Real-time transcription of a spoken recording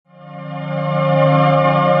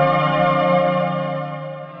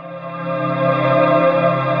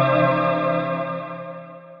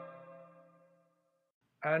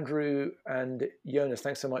Jonas,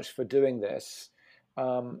 thanks so much for doing this.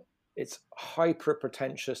 Um, it's hyper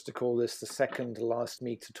pretentious to call this the second to last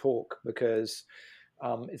meet to talk because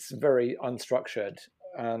it's very unstructured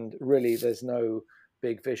and really there's no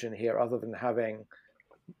big vision here other than having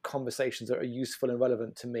conversations that are useful and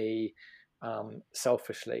relevant to me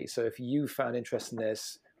selfishly. So if you found interest in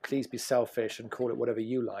this, please be selfish and call it whatever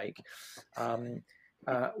you like. Um,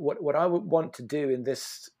 what I would want to do in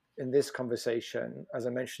this conversation, as I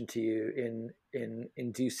mentioned to you, in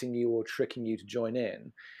inducing you or tricking you to join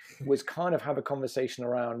in, was kind of have a conversation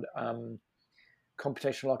around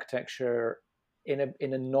computational architecture in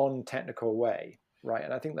a non-technical way, right?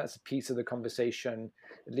 And I think that's a piece of the conversation,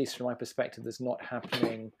 at least from my perspective, that's not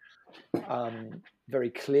happening very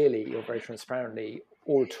clearly or very transparently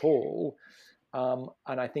or at all.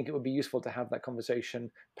 And I think it would be useful to have that conversation,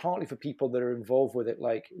 partly for people that are involved with it,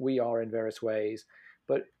 like we are in various ways,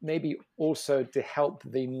 but maybe also to help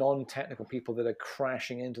the non-technical people that are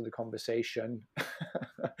crashing into the conversation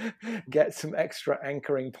get some extra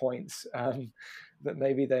anchoring points that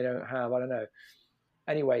maybe they don't have. I don't know.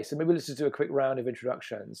 Anyway, so maybe let's just do a quick round of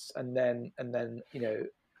introductions, and then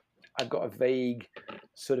I've got a vague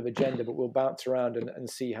sort of agenda, but we'll bounce around and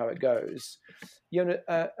see how it goes.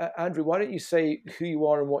 Andrew, why don't you say who you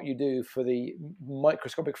are and what you do for the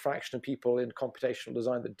microscopic fraction of people in computational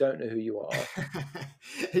design that don't know who you are?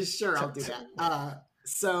 Sure, I'll do that.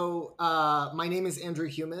 My name is Andrew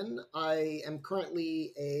Human. I am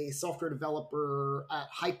currently a software developer at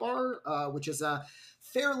Hypar, which is a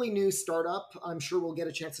fairly new startup. I'm sure we'll get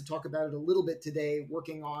a chance to talk about it a little bit today,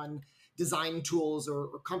 working on design tools or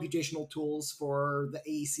computational tools for the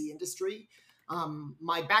AEC industry.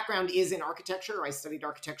 My background is in architecture. I studied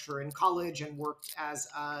architecture in college and worked as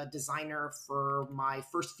a designer for my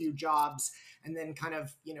first few jobs, and then kind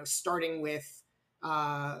of, starting with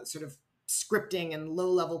sort of scripting and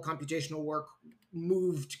low-level computational work,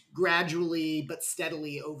 moved gradually but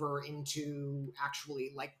steadily over into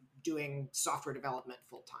actually like doing software development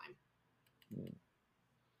full time.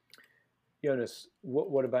 Jonas,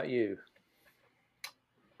 what about you?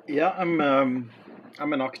 Yeah, I'm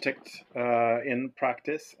an architect in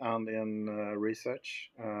practice and in research.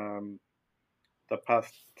 The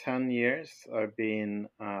past 10 years, I've been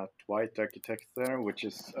at White Architects there, which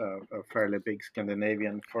is a fairly big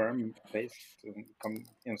Scandinavian firm based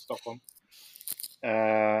in Stockholm.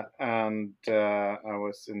 And I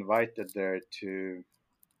was invited there to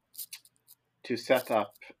set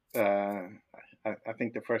up, I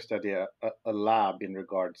think the first idea, a lab in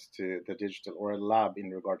regards to the digital, or a lab in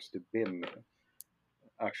regards to BIM,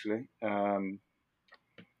 actually.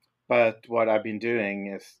 But what I've been doing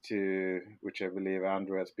is which I believe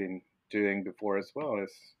Andrew has been doing before as well,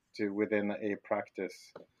 is to, within a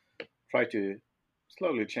practice, try to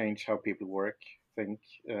slowly change how people work, think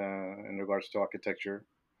in regards to architecture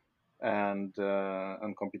and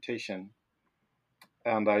computation.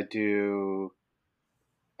 And I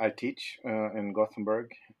teach in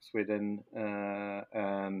Gothenburg, Sweden,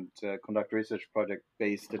 and conduct research project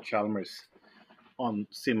based at Chalmers on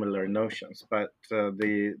similar notions, but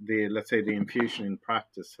the let's say the infusion in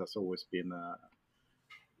practice has always been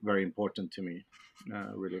very important to me,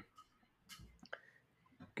 really.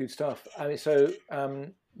 Good stuff. I mean, so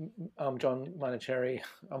I'm John Manicherry.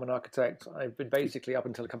 I'm an architect. I've been basically up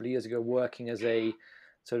until a couple of years ago working as a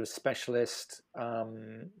sort of specialist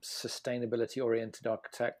sustainability-oriented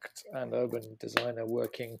architect and urban designer,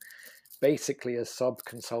 working basically as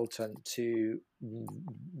sub-consultant to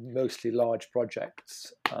mostly large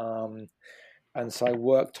projects. And so I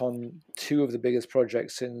worked on two of the biggest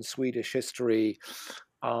projects in Swedish history,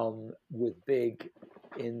 with big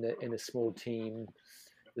in a small team,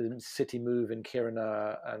 the city move in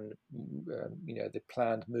Kiruna, and the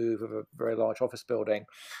planned move of a very large office building.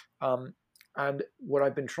 And what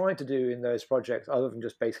I've been trying to do in those projects, other than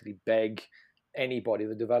just basically beg anybody,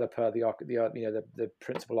 the developer, the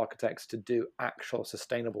principal architects, to do actual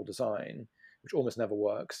sustainable design, which almost never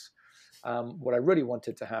works. What I really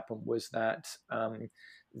wanted to happen was that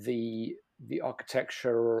the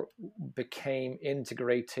architecture became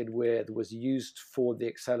integrated with, was used for the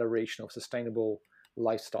acceleration of sustainable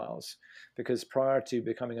lifestyles. Because prior to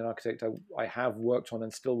becoming an architect, I have worked on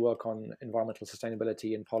and still work on environmental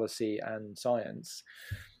sustainability in policy and science.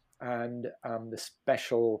 And the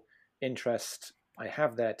special interest I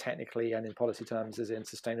have there technically and in policy terms is in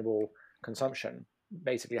sustainable consumption.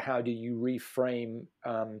 Basically, how do you reframe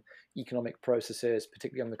economic processes,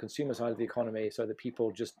 particularly on the consumer side of the economy, so that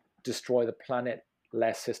people just destroy the planet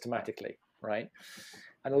less systematically, right?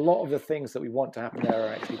 And a lot of the things that we want to happen there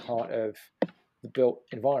are actually part of the built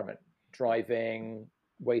environment: driving,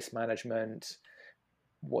 waste management,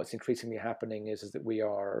 what's increasingly happening is that we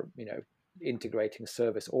are, integrating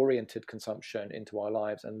service-oriented consumption into our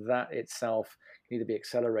lives, and that itself can either be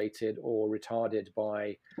accelerated or retarded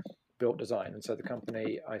by built design. And so the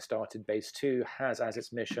company I started, Base2, has as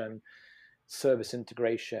its mission service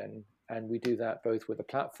integration, and we do that both with a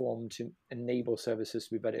platform to enable services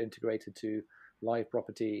to be better integrated to live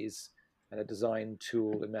properties and a design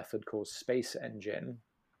tool and method called Space Engine.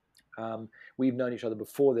 We've known each other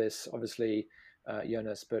before this, obviously,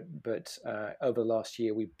 Jonas, but over the last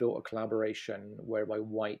year, we built a collaboration whereby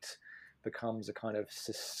White becomes a kind of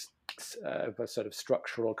a sort of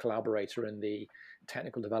structural collaborator in the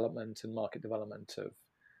technical development and market development of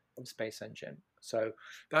Space Engine. So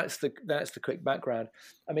that's the quick background.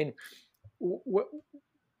 I mean, what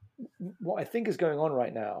I think is going on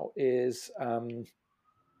right now is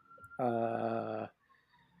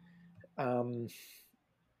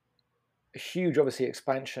a huge, obviously,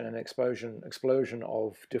 expansion and explosion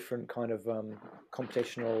of different kind of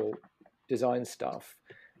computational design stuff.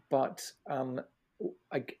 But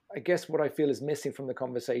I guess what I feel is missing from the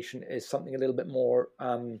conversation is something a little bit more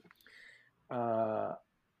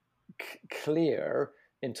clear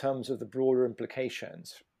in terms of the broader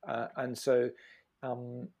implications. And so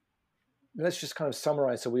let's just kind of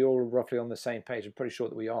summarize so we're all roughly on the same page. I'm pretty sure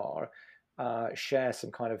that we are. Share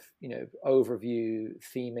some kind of overview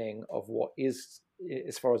theming of what is,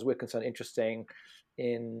 as far as we're concerned, interesting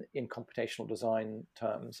in computational design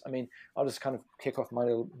terms. I mean, I'll just kind of kick off my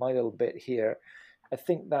little bit here. I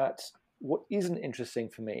think that what isn't interesting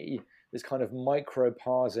for me is kind of micro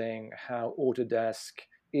parsing how Autodesk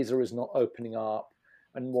is or is not opening up,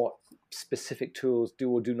 and what specific tools do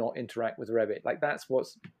or do not interact with Revit. Like, that's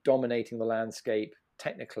what's dominating the landscape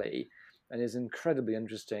technically, and is incredibly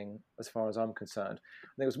interesting as far as I'm concerned.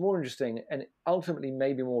 I think what's more interesting and ultimately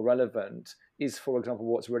maybe more relevant is, for example,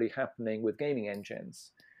 what's really happening with gaming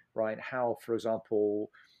engines, right? How, for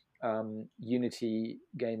example, Unity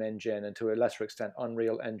game engine and to a lesser extent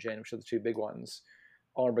Unreal Engine, which are the two big ones,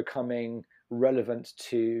 are becoming relevant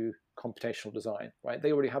to computational design, right?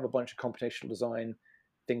 They already have a bunch of computational design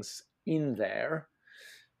things in there,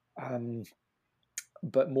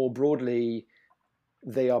 but more broadly,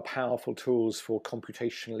 they are powerful tools for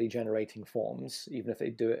computationally generating forms, even if they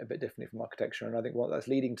do it a bit differently from architecture. And I think what that's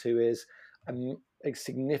leading to is a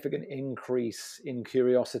significant increase in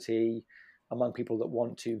curiosity among people that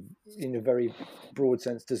want to, in a very broad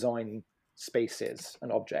sense, design spaces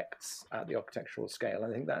and objects at the architectural scale.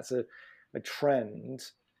 And I think that's a trend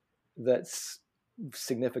that's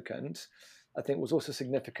significant. I think what's also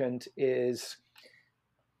significant is,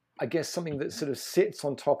 I guess, something that sort of sits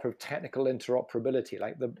on top of technical interoperability,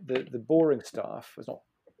 like the boring stuff. It's not.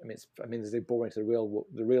 I mean, it's boring to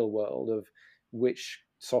the real world of which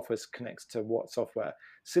software connects to what software.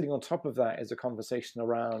 Sitting on top of that is a conversation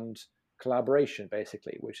around collaboration,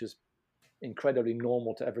 basically, which is incredibly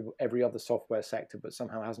normal to every other software sector, but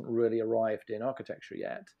somehow hasn't really arrived in architecture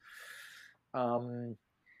yet.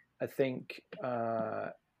 I think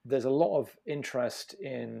there's a lot of interest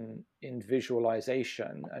in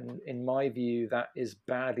visualization, and in my view, that is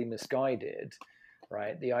badly misguided,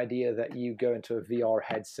 right? The idea that you go into a VR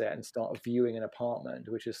headset and start viewing an apartment,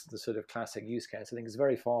 which is the sort of classic use case, I think is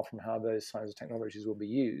very far from how those kinds of technologies will be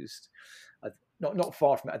used. Not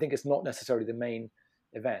far from it. I think it's not necessarily the main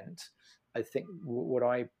event. I think what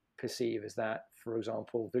I perceive is that, for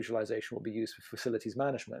example, visualization will be used for facilities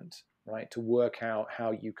management, right? To work out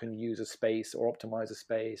how you can use a space or optimize a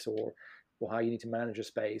space, or how you need to manage a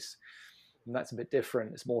space. And that's a bit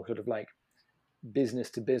different. It's more sort of like business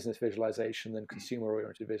to business visualization than consumer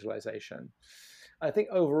oriented visualization. I think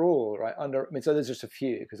overall, right, so there's just a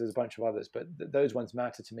few, because there's a bunch of others, but those ones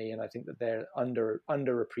matter to me, and I think that they're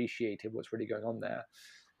underappreciated what's really going on there.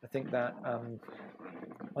 I think that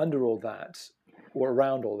under all that, or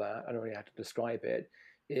around all that, I don't really have to describe it,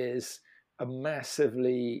 is a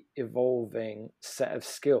massively evolving set of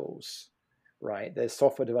skills, right? There's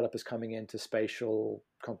software developers coming into spatial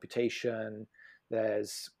computation.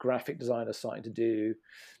 There's graphic designers starting to do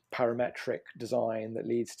parametric design that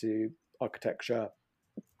leads to architecture.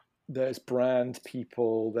 There's brand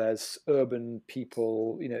people, there's urban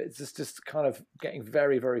people, it's just kind of getting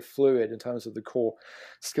very, very fluid in terms of the core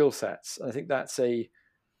skill sets. And I think that's a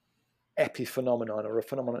epiphenomenon, or a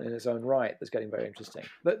phenomenon in its own right, that's getting very interesting.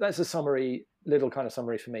 But that's a little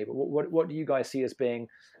summary for me. But what do you guys see as being,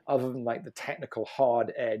 other than like the technical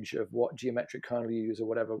hard edge of what geometric kernel you use or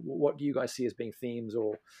whatever, what do you guys see as being themes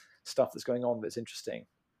or stuff that's going on that's interesting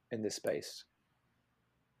in this space?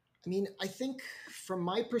 I mean, I think from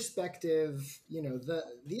my perspective, the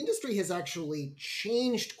industry has actually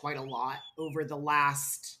changed quite a lot over the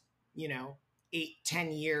last,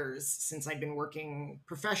 8-10 years since I've been working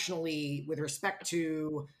professionally with respect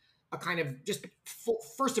to a kind of just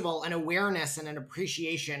first of all an awareness and an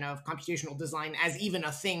appreciation of computational design as even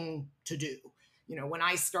a thing to do. When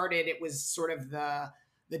I started, it was sort of the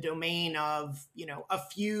domain of a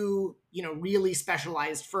few really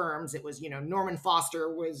specialized firms. It was Norman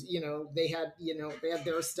Foster was they had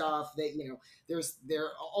their stuff. There's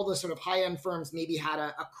all those sort of high end firms maybe had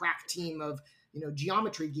a crack team of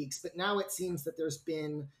geometry geeks, but now it seems that there's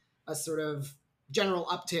been a sort of general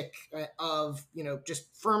uptick of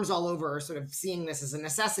just firms all over sort of seeing this as a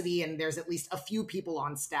necessity, and there's at least a few people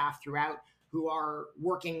on staff throughout who are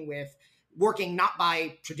working not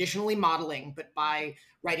by traditionally modeling, but by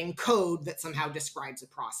writing code that somehow describes a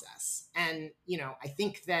process. And I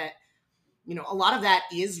think that a lot of that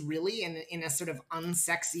is really in a sort of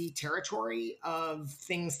unsexy territory of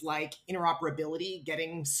things like interoperability,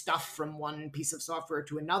 getting stuff from one piece of software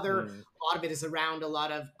to another. A lot of it is around a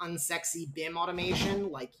lot of unsexy BIM automation,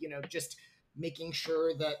 like, just making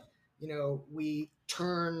sure that, we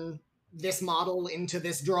turn this model into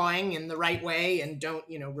this drawing in the right way and don't,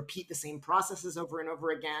 repeat the same processes over and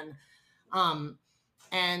over again.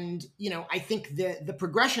 And I think the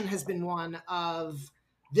progression has been one of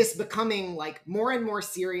this becoming like more and more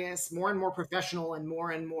serious, more and more professional, and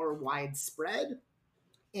more widespread.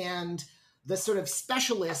 And the sort of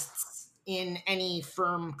specialists in any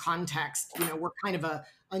firm context, were kind of a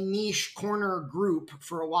niche corner group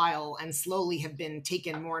for a while and slowly have been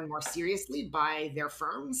taken more and more seriously by their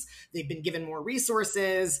firms. They've been given more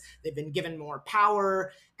resources, they've been given more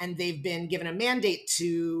power, and they've been given a mandate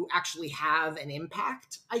to actually have an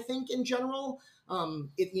impact, I think, in general.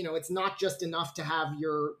 It's not just enough to have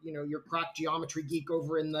your crack geometry geek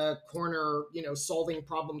over in the corner, solving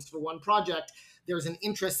problems for one project. There's an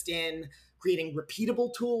interest in creating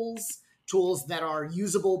repeatable tools that are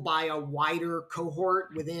usable by a wider cohort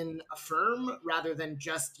within a firm, rather than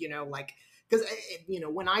just, because,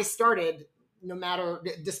 when I started,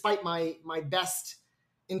 despite my best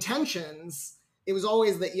intentions, it was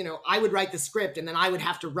always that, I would write the script and then I would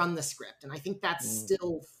have to run the script. And I think that's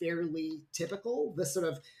still fairly typical.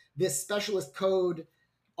 This specialist code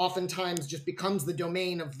oftentimes just becomes the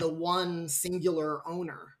domain of the one singular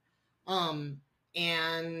owner.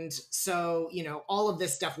 And so, all of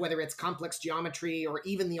this stuff, whether it's complex geometry or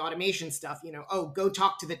even the automation stuff, go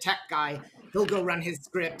talk to the tech guy, he'll go run his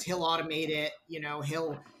script, he'll automate it,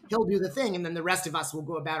 he'll do the thing. And then the rest of us will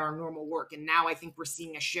go about our normal work. And now I think we're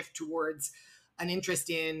seeing a shift towards an interest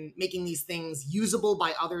in making these things usable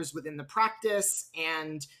by others within the practice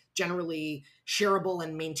and generally shareable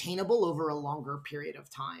and maintainable over a longer period of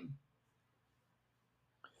time.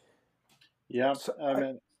 Yeah, I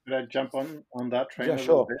mean, could I jump on that train? Yeah,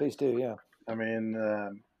 sure. Please do. Yeah. I mean,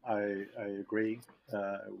 I agree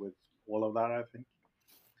with all of that. I think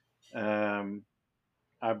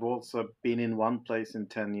I've also been in one place in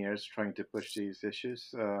 10 years trying to push these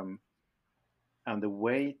issues, and the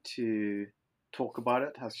way to talk about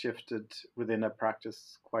it has shifted within a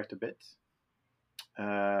practice quite a bit,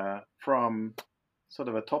 from sort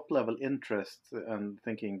of a top-level interest and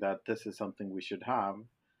thinking that this is something we should have.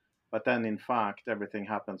 But then, in fact, everything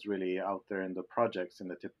happens really out there in the projects in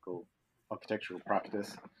the typical architectural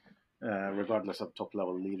practice, regardless of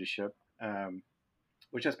top-level leadership,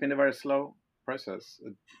 which has been a very slow process,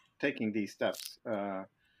 taking these steps.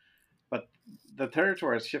 But the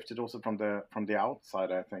territory has shifted also from the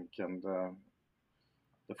outside, I think, and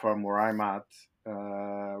the firm where I'm at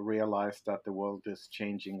realized that the world is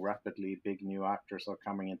changing rapidly. Big new actors are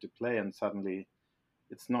coming into play, and suddenly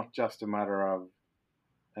it's not just a matter of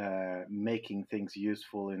making things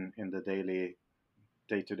useful in the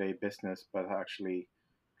day-to-day business, but actually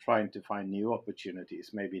trying to find new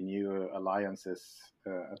opportunities, maybe new alliances,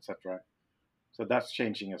 etc. So that's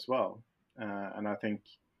changing as well. And I think,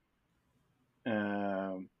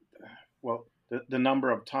 the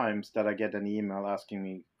number of times that I get an email asking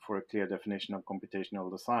me for a clear definition of computational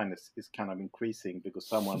design is kind of increasing, because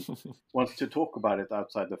someone wants to talk about it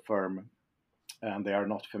outside the firm and they are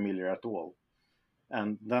not familiar at all.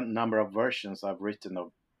 And the number of versions I've written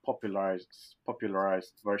of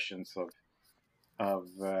popularized versions of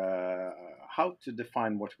how to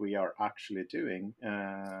define what we are actually doing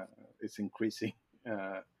is increasing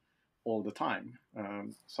all the time.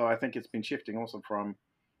 So I think it's been shifting also from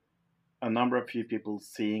a number of few people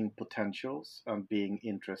seeing potentials and being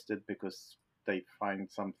interested because they find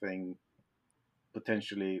something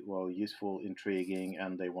potentially useful, intriguing,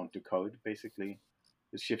 and they want to code. Basically,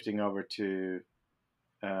 is shifting over to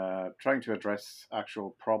trying to address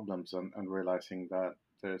actual problems and realizing that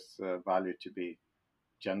there's value to be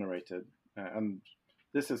generated. And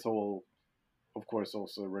this is all of course,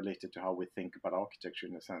 also related to how we think about architecture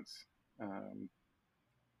in a sense.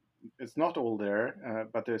 It's not all there,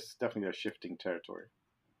 but there's definitely a shifting territory.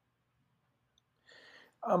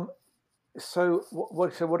 So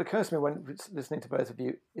what occurs to me when listening to both of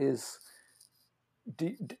you is,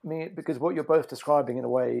 because what you're both describing in a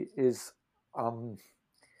way is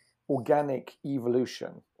organic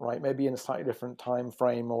evolution, right? Maybe in a slightly different time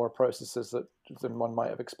frame or processes than one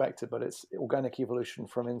might have expected, but it's organic evolution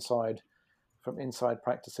from inside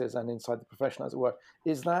practices and inside the profession, as it were.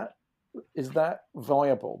 Is that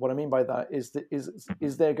viable? What I mean by that is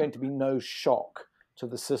there going to be no shock to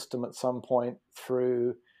the system at some point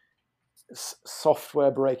through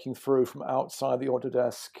software breaking through from outside the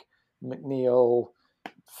Autodesk, McNeil,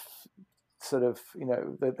 sort of,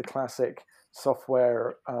 the classic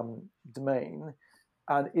software domain?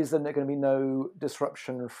 And is there going to be no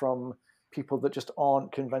disruption from people that just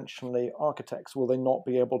aren't conventionally architects? Will they not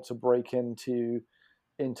be able to break into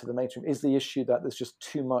the mainstream? Is the issue that there's just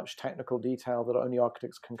too much technical detail that only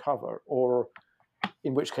architects can cover, or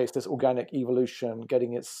in which case this organic evolution,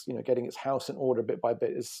 getting its house in order bit by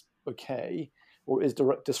bit, is okay? Or is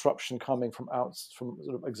direct disruption coming from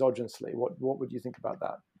sort of exogenously? What would you think about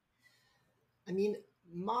that? I mean,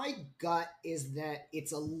 my gut is that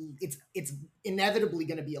it's inevitably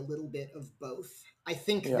going to be a little bit of both. I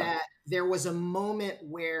think that there was a moment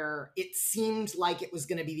where it seemed like it was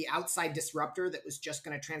going to be the outside disruptor that was just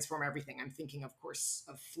going to transform everything. I'm thinking, of course,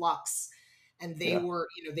 of Flux, and they were,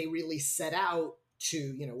 they really set out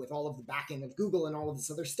to, with all of the backing of Google and all of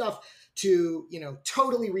this other stuff, to,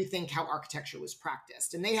 totally rethink how architecture was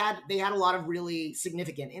practiced. And they had a lot of really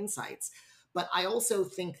significant insights. But I also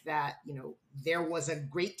think that, there was a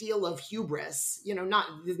great deal of hubris,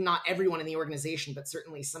 not everyone in the organization, but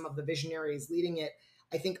certainly some of the visionaries leading it,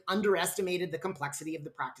 I think, underestimated the complexity of the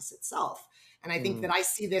practice itself. And I think that I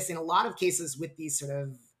see this in a lot of cases with these sort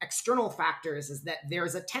of external factors, is that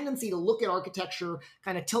there's a tendency to look at architecture,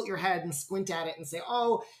 kind of tilt your head and squint at it and say,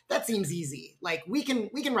 oh, that seems easy. Like we can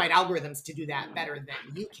write algorithms to do that better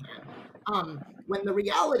than you can. When the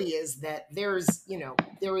reality is that there is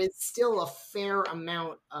still a fair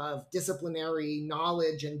amount of disciplinary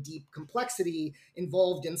knowledge and deep complexity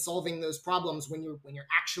involved in solving those problems when you're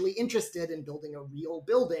actually interested in building a real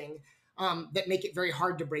building, that make it very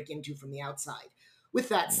hard to break into from the outside. With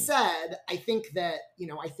that said, I think that,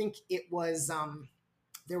 I think it was,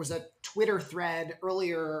 there was a Twitter thread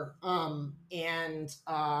earlier, and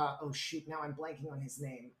oh shoot, now I'm blanking on his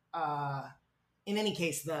name. In any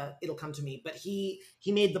case, it'll come to me. But he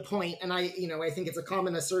made the point, and I think it's a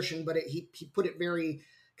common assertion, but he put it very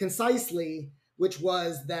concisely, which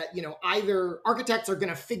was that, either architects are going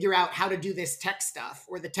to figure out how to do this tech stuff,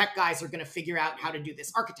 or the tech guys are going to figure out how to do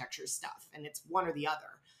this architecture stuff, and it's one or the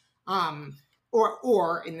other.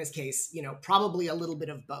 Or in this case, probably a little bit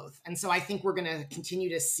of both. And so I think we're going to continue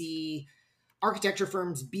to see architecture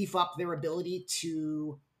firms beef up their ability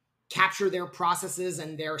to capture their processes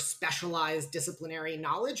and their specialized disciplinary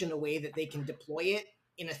knowledge in a way that they can deploy it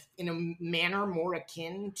in a manner more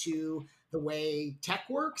akin to the way tech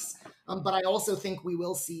works. But I also think we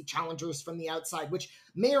will see challengers from the outside, which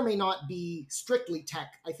may or may not be strictly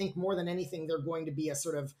tech. I think more than anything, they're going to be a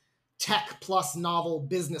sort of tech plus novel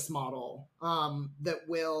business model that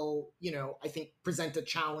will, I think present a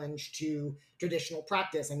challenge to traditional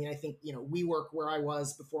practice. I mean, I think, WeWork, where I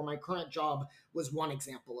was before my current job, was one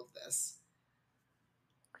example of this.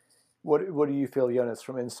 What do you feel, Jonas,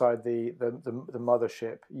 from inside the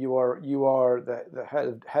mothership? You are the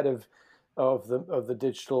head of the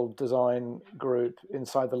digital design group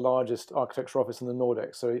inside the largest architecture office in the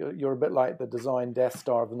Nordics. So you're a bit like the design Death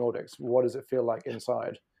Star of the Nordics. What does it feel like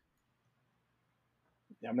inside?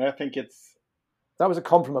 Yeah, I mean, I think that was a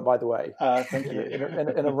compliment, by the way. Thank you.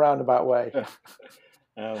 in a roundabout way.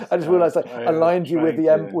 I just realized I aligned you with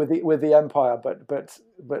the empire,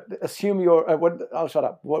 but assume you're. I'll shut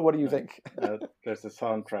up. What do you think? There's a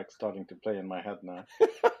soundtrack starting to play in my head now.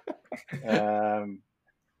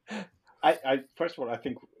 I first of all, I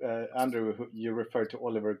think Andrew, you referred to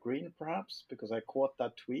Oliver Green, perhaps, because I caught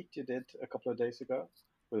that tweet you did a couple of days ago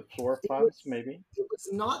with floor plans, maybe. It was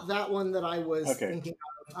not that one that I was thinking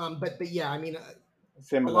of, but yeah, I mean,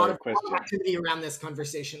 similar a lot of question. Activity around this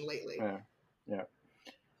conversation lately. Yeah.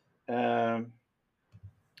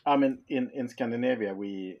 I mean, in Scandinavia,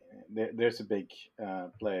 there's a big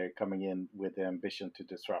player coming in with the ambition to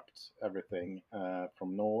disrupt everything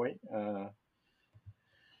from Norway,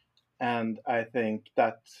 and I think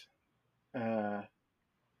that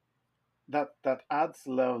that adds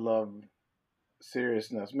a level of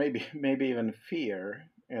seriousness, maybe even fear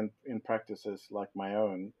in practices like my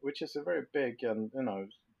own, which is a very big and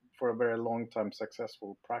for a very long time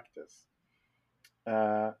successful practice.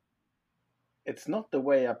 It's not the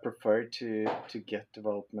way I prefer to get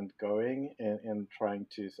development going in trying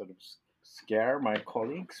to sort of scare my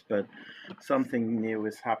colleagues, but something new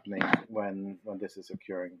is happening when this is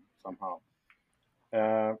occurring somehow.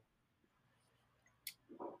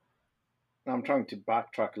 I'm trying to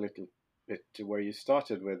backtrack a little bit to where you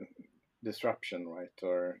started with disruption, right,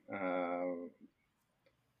 or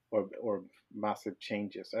massive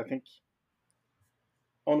changes. I think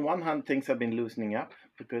on one hand things have been loosening up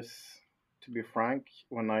because, to be frank,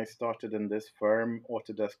 when I started in this firm,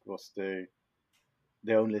 Autodesk was the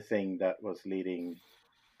only thing that was leading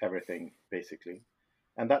everything, basically.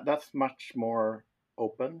 And that's much more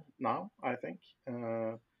open now, I think.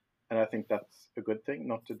 And I think that's a good thing,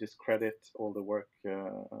 not to discredit all the work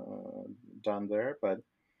done there. But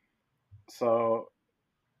so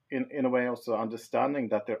in a way also understanding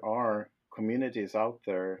that there are communities out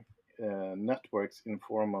there, networks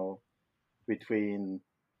informal between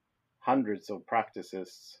hundreds of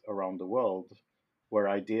practices around the world where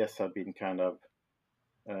ideas have been kind of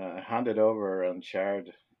handed over and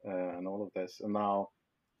shared and all of this, and now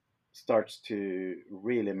starts to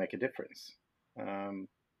really make a difference.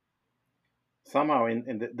 Somehow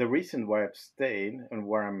in the reason why I've stayed and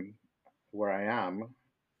where I am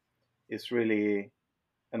is really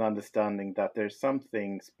an understanding that there's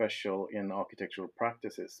something special in architectural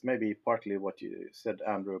practices, maybe partly what you said,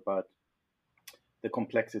 Andrew, about the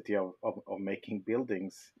complexity of making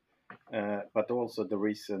buildings, but also the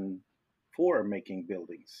reason for making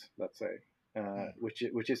buildings, let's say,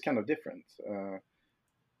 which is kind of different.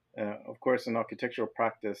 Of course, an architectural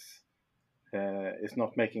practice is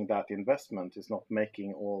not making that investment, is not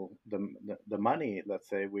making all the money, let's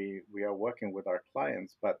say, we are working with our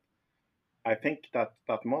clients. But I think that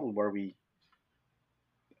model where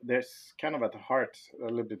there's kind of at the heart a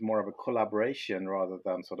little bit more of a collaboration rather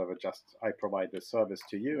than sort of a just I provide the service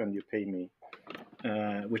to you and you pay me,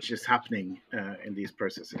 which is happening in these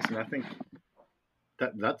processes. And I think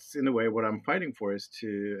that's in a way what I'm fighting for, is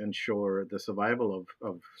to ensure the survival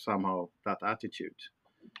of somehow that attitude,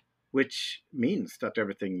 which means that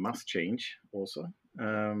everything must change also.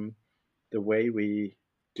 The way we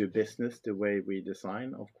do business, the way we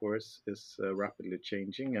design, of course, is rapidly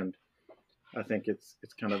changing. And I think it's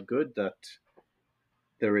kind of good that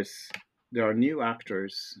there are new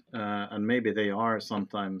actors, and maybe they are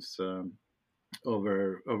sometimes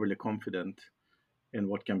overly confident in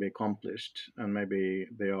what can be accomplished, and maybe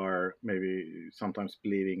they are sometimes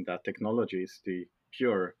believing that technology is the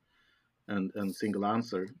pure and single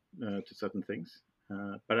answer to certain things.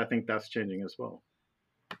 But I think that's changing as well.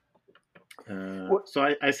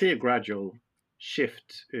 So I see a gradual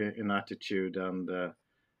shift in attitude, and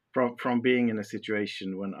from being in a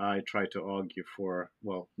situation when I try to argue for,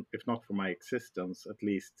 well, if not for my existence, at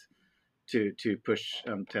least to push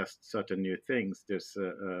and test certain new things, there's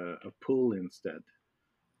a pull instead.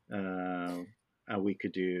 And we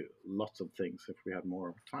could do lots of things if we had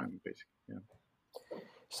more time, basically. Yeah.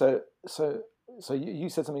 So you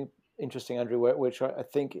said something interesting, Andrew, which I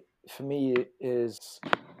think for me is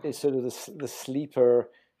sort of the sleeper.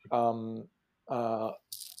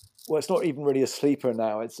 Well, it's not even really a sleeper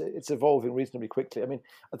now. It's evolving reasonably quickly. I mean,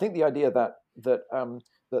 I think the idea that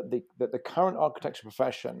the current architecture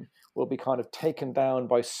profession will be kind of taken down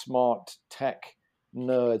by smart tech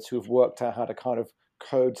nerds who have worked out how to kind of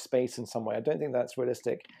code space in some way. I don't think that's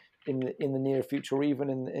realistic in the near future, or even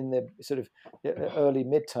in the sort of early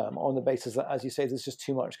midterm, on the basis that, as you say, there's just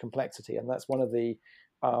too much complexity, and that's one of the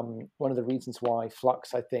reasons why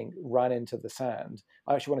Flux, I think, ran into the sand.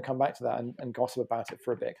 I actually want to come back to that and gossip about it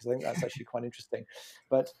for a bit, because I think that's actually quite interesting.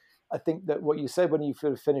 But I think that what you said when you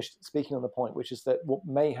sort of finished speaking on the point, which is that what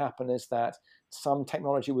may happen is that some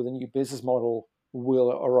technology with a new business model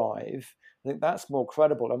will arrive. I think that's more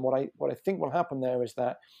credible. And what I think will happen there is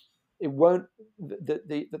that it won't,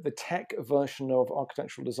 the tech version of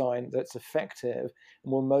architectural design that's effective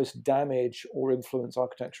and will most damage or influence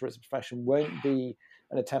architecture as a profession won't be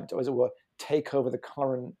an attempt to, as it were, take over the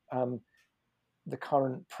current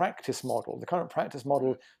practice model. The current practice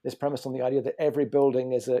model is premised on the idea that every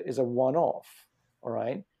building is a one-off. All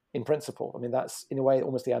right, in principle. I mean, that's in a way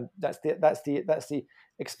almost that's the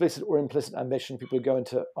explicit or implicit ambition. People who go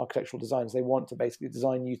into architectural designs, they want to basically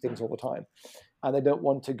design new things all the time, and they don't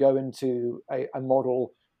want to go into a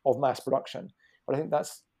model of mass production. But I think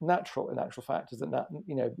that's natural. In actual fact, is that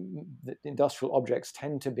the industrial objects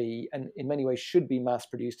tend to be, and in many ways should be, mass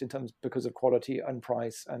produced because of quality and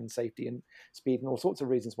price and safety and speed and all sorts of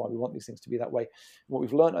reasons why we want these things to be that way. What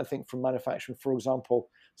we've learned, I think, from manufacturing, for example,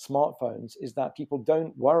 smartphones, is that people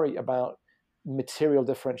don't worry about material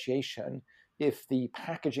differentiation if the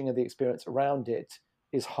packaging of the experience around it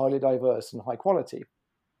is highly diverse and high quality.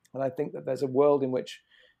 And I think that there's a world in which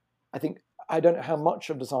I don't know how much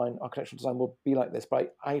of architectural design will be like this,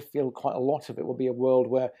 but I feel quite a lot of it will be a world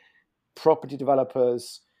where property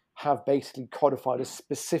developers have basically codified a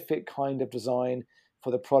specific kind of design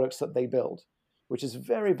for the products that they build, which is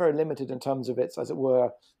very, very limited in terms of its, as it were,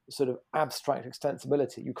 sort of abstract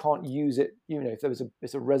extensibility. You can't use it, if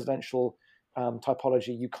it's a residential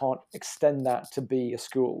typology, you can't extend that to be a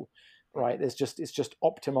school, right? It's just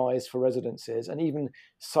optimized for residences, and even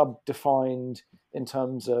sub-defined in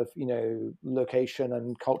terms of, location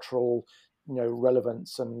and cultural,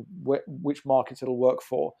 relevance and which markets it'll work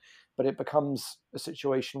for. But it becomes a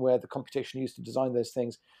situation where the computation used to design those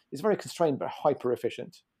things is very constrained but hyper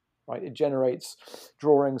efficient, right? It generates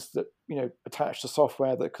drawings that attach to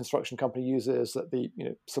software that a construction company uses, that the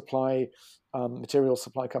material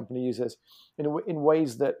supply company uses, in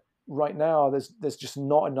ways that right now there's just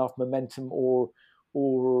not enough momentum or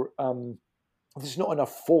there's not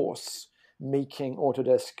enough force making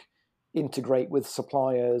Autodesk integrate with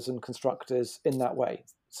suppliers and constructors in that way.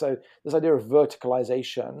 So this idea of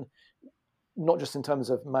verticalization, not just in terms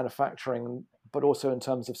of manufacturing, but also in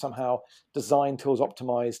terms of somehow design tools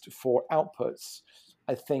optimized for outputs,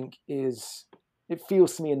 I think it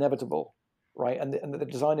feels to me inevitable, right? And the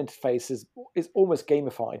design interface is almost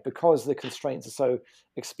gamified because the constraints are so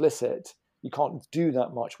explicit. You can't do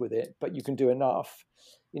that much with it, but you can do enough.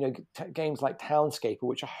 Games like Townscaper,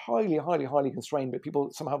 which are highly, highly, highly constrained, but people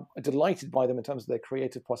somehow are delighted by them in terms of their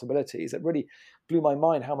creative possibilities. It really blew my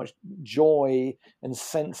mind how much joy and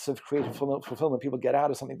sense of creative fulfillment people get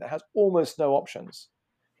out of something that has almost no options,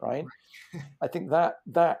 right? I think that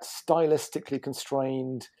stylistically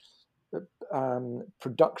constrained,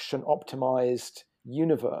 production optimized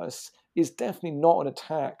universe is definitely not an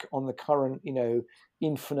attack on the current,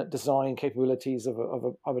 infinite design capabilities of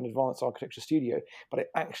an advanced architecture studio, but I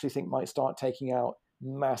actually think might start taking out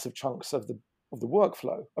massive chunks of the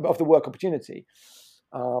workflow, of the work opportunity.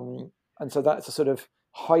 And so that's a sort of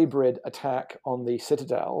hybrid attack on the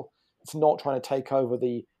citadel. It's not trying to take over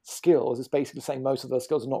the skills. It's basically saying most of those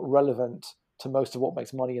skills are not relevant to most of what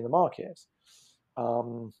makes money in the market.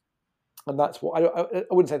 And that's what I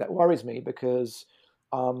wouldn't say that worries me, because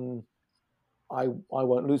I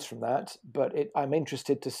won't lose from that, but I'm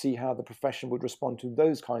interested to see how the profession would respond to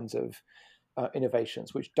those kinds of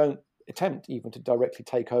innovations, which don't attempt even to directly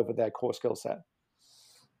take over their core skill set.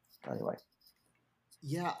 Anyway.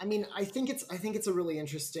 Yeah, I mean, I think it's a really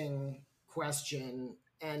interesting question,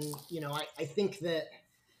 and I think that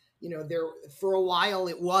there for a while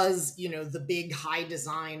it was the big high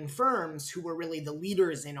design firms who were really the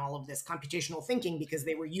leaders in all of this computational thinking, because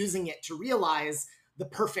they were using it to realize the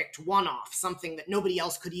perfect one-off, something that nobody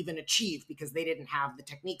else could even achieve because they didn't have the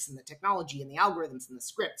techniques and the technology and the algorithms and the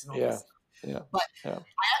scripts and all this stuff. Yeah. But I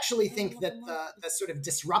actually think that the sort of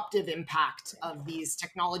disruptive impact of these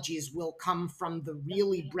technologies will come from the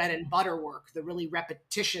really bread and butter work, the really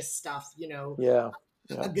repetitious stuff, a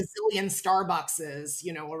gazillion Starbuckses,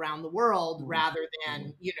 around the world, rather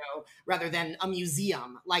than a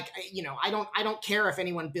museum. Like, I don't care if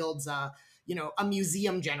anyone builds a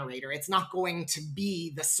museum generator. It's not going to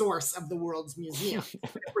be the source of the world's museum.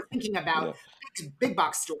 If we're thinking about big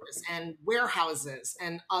box stores and warehouses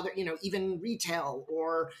and other, even retail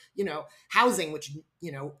or, housing, which,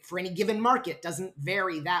 for any given market doesn't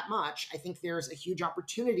vary that much. I think there's a huge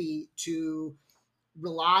opportunity to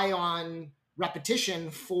rely on repetition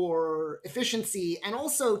for efficiency, and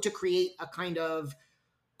also to create a kind of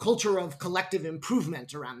culture of collective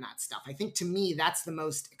improvement around that stuff. I think, to me, that's the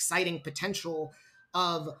most exciting potential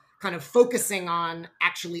of kind of focusing on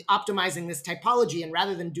actually optimizing this typology, and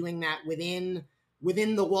rather than doing that within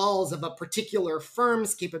the walls of a particular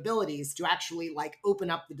firm's capabilities, to actually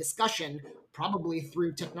open up the discussion, probably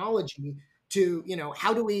through technology, to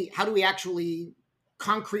how do we actually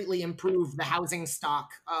concretely improve the housing stock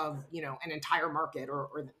of an entire market or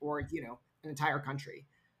an entire country.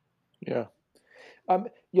 Yeah.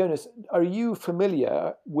 Jonas, are you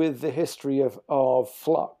familiar with the history of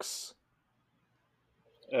Flux?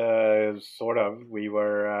 Sort of. We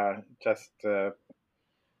were just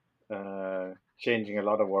changing a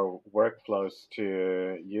lot of our workflows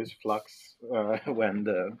to use Flux when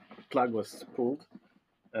the plug was pulled.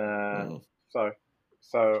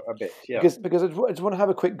 So a bit, yeah. Because I just want to have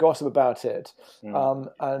a quick gossip about it,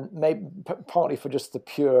 and maybe partly for just the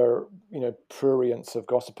pure, prurience of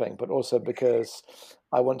gossiping, but also because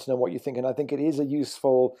I want to know what you think, and I think it is a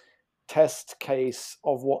useful test case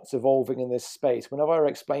of what's evolving in this space. Whenever I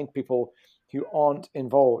explain to people who aren't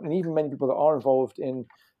involved, and even many people that are involved in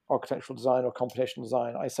architectural design or computational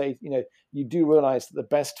design, I say, you do realize that the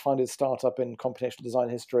best funded startup in computational design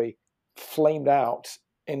history flamed out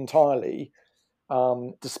entirely,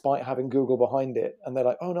 despite having Google behind it. And they're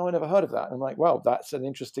like, oh no, I never heard of that. And I'm like, well, that's an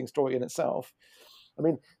interesting story in itself. I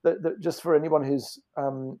mean, just for anyone who's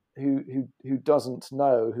who doesn't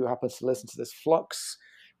know, who happens to listen to this, Flux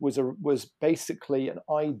was basically an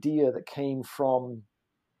idea that came from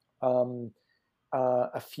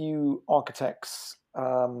a few architects.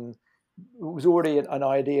 It was already an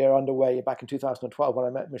idea underway back in 2012 when I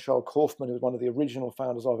met Michelle Kaufman, who was one of the original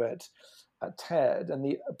founders of it at TED. And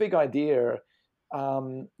the big idea,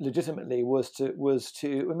 legitimately, was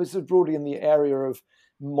broadly in the area of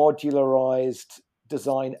modularized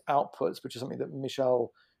design outputs, which is something that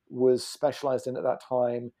Michelle was specialized in at that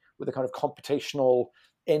time, with a kind of computational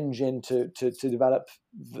engine to develop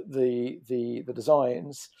the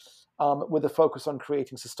designs, with a focus on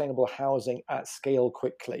creating sustainable housing at scale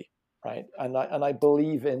quickly, right? And I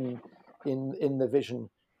believe in the vision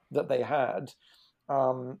that they had,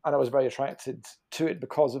 and I was very attracted to it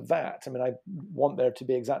because of that. I mean, I want there to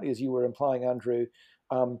be, exactly as you were implying, Andrew,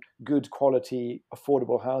 good quality,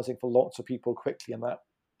 affordable housing for lots of people quickly, and that,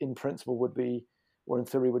 in principle, would be, or in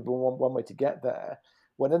theory, would be one way to get there.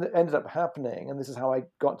 What ended up happening, and this is how I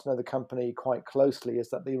got to know the company quite closely, is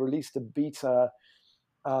that they released a beta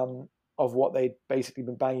of what they'd basically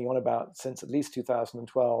been banging on about since at least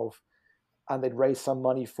 2012, and they'd raised some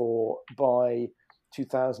money for by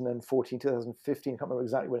 2014, 2015, I can't remember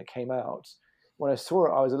exactly when it came out. When I saw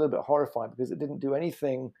it, I was a little bit horrified because it didn't do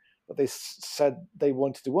anything that they said they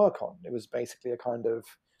wanted to work on. It was basically a kind of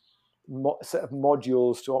set of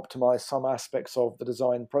modules to optimize some aspects of the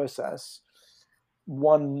design process.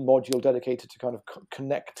 One module dedicated to kind of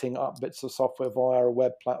connecting up bits of software via a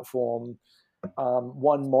web platform.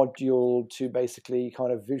 One module to basically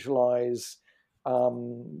kind of visualize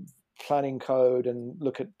planning code and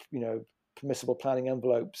look at, permissible planning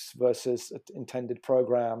envelopes versus intended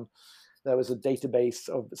program. There was a database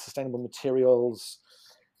of sustainable materials,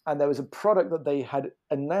 and there was a product that they had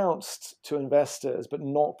announced to investors but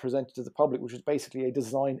not presented to the public, which was basically a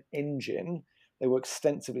design engine. They were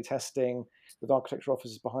extensively testing with architecture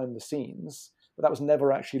offices behind the scenes, but that was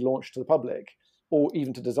never actually launched to the public, or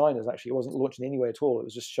even to designers. Actually, it wasn't launched in any way at all. It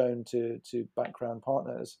was just shown to background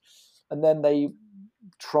partners. And then they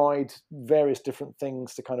tried various different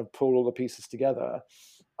things to kind of pull all the pieces together,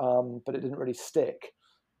 but it didn't really stick.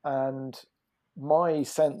 And my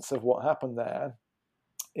sense of what happened there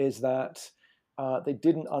is that they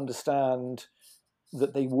didn't understand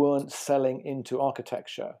that they weren't selling into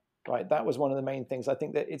architecture, right? That was one of the main things. I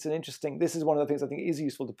think that it's an interesting, this is one of the things I think is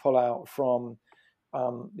useful to pull out from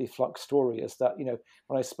the Flux story, is that,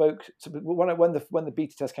 when I spoke to, when the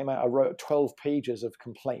beta test came out, I wrote 12 pages of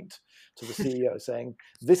complaint to the CEO saying,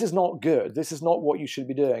 this is not good. This is not what you should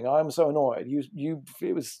be doing. I'm so annoyed.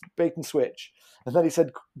 It was bait and switch. And then he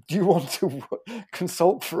said, do you want to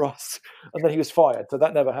consult for us? And then he was fired. So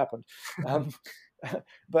that never happened.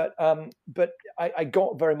 But I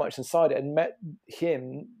got very much inside it and met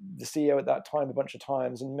him, the CEO at that time, a bunch of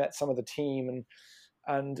times, and met some of the team,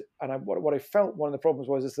 and what I felt one of the problems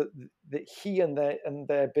was is that he and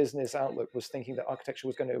their business outlook was thinking that architecture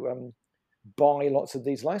was going to buy lots of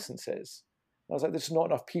these licenses. I was like, there's not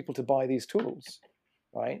enough people to buy these tools,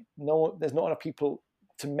 right? No, there's not enough people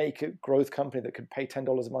to make a growth company that could pay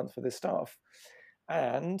 $10 a month for this stuff.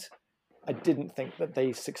 And I didn't think that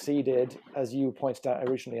they succeeded, as you pointed out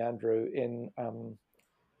originally, Andrew,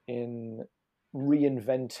 in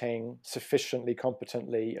reinventing sufficiently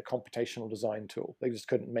competently a computational design tool. They just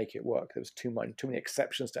couldn't make it work. There was too many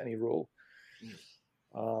exceptions to any rule.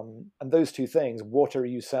 And those two things, what are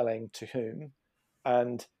you selling to whom?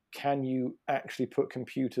 And can you actually put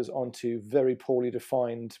computers onto very poorly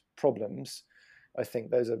defined problems? I think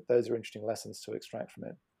those are interesting lessons to extract from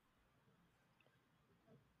it.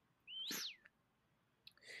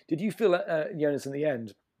 Did you feel, Jonas, in the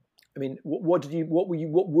end, I mean, what would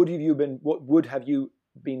have you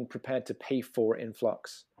been prepared to pay for in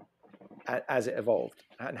Flux as it evolved,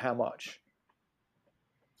 and how much?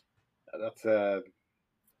 That's a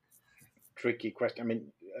tricky question. I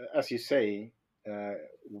mean, as you say,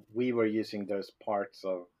 we were using those parts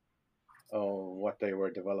of what they were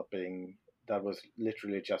developing. That was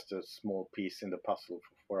literally just a small piece in the puzzle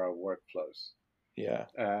for our workflows. Yeah.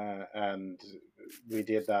 And we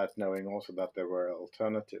did that knowing also that there were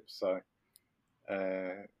alternatives. So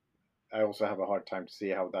I also have a hard time to see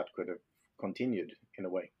how that could have continued in a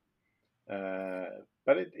way.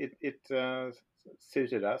 But it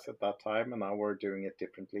suited us at that time, and now we're doing it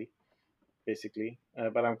differently, basically.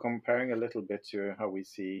 But I'm comparing a little bit to how we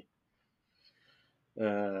see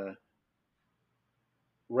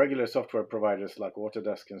regular software providers like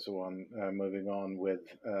Autodesk and so on moving on with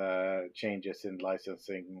changes in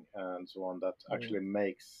licensing and so on that actually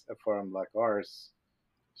makes a firm like ours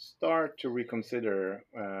start to reconsider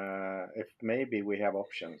if maybe we have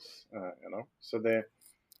options, So the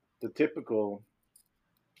typical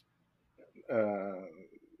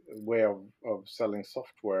way of selling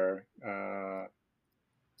software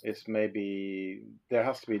is maybe there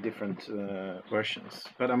has to be different versions.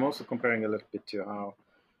 But I'm also comparing a little bit to how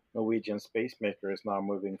Norwegian Spacemaker is now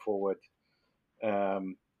moving forward,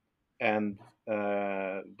 and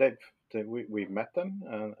we've met them,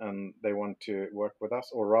 and they want to work with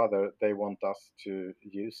us, or rather, they want us to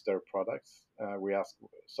use their products. We ask,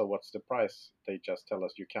 so what's the price? They just tell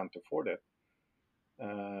us you can't afford it,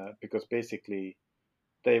 because basically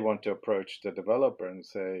they want to approach the developer and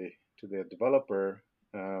say to the developer,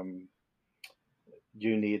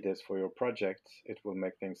 you need this for your project. It will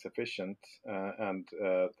make things efficient, and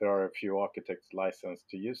there are a few architects licensed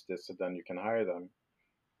to use this, so then you can hire them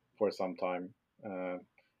for some time.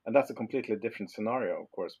 And that's a completely different scenario, of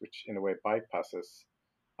course, which in a way bypasses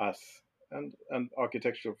us. And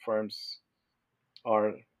architectural firms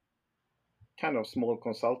are kind of small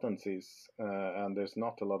consultancies, and there's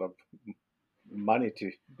not a lot of money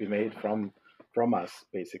to be made from us,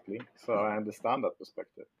 basically. So I understand that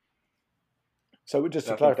perspective. So just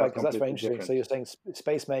to clarify, because that's very interesting. Different. So you're saying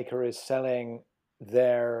Spacemaker is selling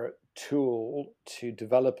their tool to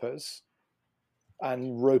developers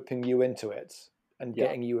and roping you into it and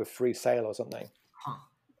getting you a free sale or something.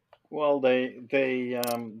 Well, they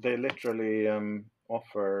literally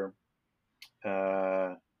offer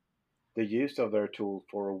the use of their tool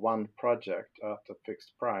for one project at a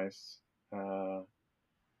fixed price,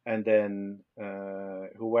 and then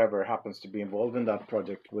whoever happens to be involved in that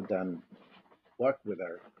project would then work with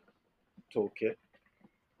their toolkit,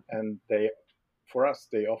 and they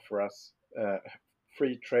offer us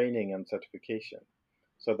free training and certification,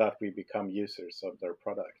 so that we become users of their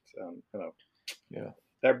product.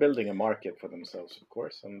 They're building a market for themselves, of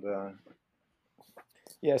course, and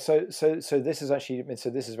So this is actually this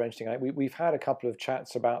is very interesting. We've had a couple of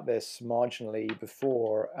chats about this marginally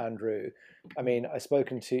before, Andrew. I mean, I've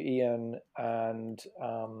spoken to Ian and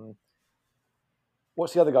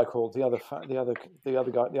what's the other guy called? The other guy, the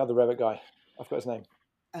other Revit guy. I forgot his name.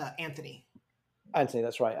 Anthony. Anthony,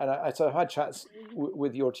 that's right. And so I had chats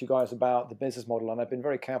with your two guys about the business model, and I've been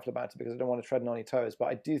very careful about it because I don't want to tread on any toes. But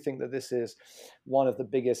I do think that this is one of the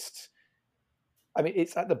biggest. I mean,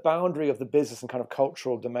 it's at the boundary of the business and kind of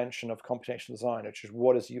cultural dimension of computational design, which is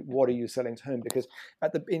what are you selling to whom? Because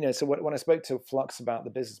at the so when I spoke to Flux about the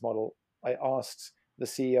business model, I asked the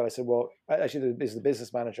CEO. I said, well, actually, this is the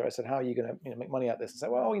business manager. I said, how are you going to make money out of this? And said,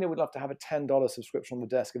 well, we'd love to have a $10 subscription on the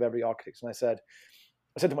desk of every architect. And I said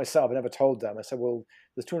to myself, I never told them. I said, well,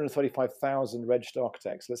 there's 235,000 registered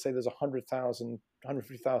architects. Let's say there's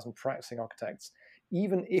 150,000 practicing architects.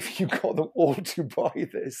 Even if you got them all to buy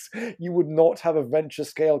this, you would not have a venture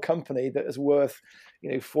scale company that is worth,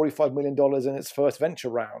 $45 million in its first venture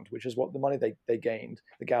round, which is what the money they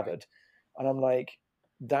gathered. And I'm like,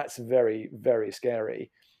 that's very, very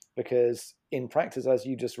scary, because in practice, as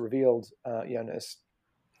you just revealed, Jonas,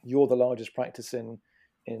 you're the largest practice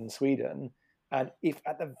in Sweden. And if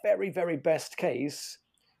at the very, very best case,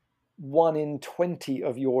 1 in 20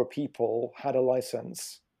 of your people had a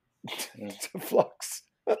license to Flux.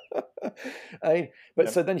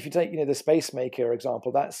 So then if you take, the Spacemaker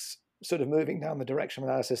example, that's sort of moving down the direction of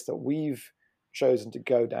analysis that we've chosen to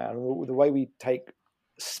go down. The way we take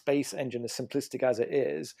Space Engine, as simplistic as it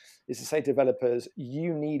is to say to developers,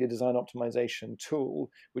 you need a design optimization tool,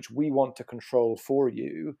 which we want to control for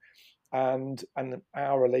you. And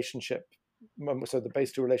our relationship, so the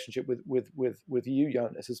base to relationship with you,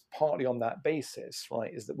 Jonas, is partly on that basis,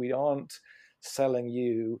 right? Is that we aren't selling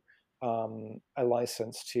you a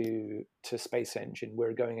license to Space Engine.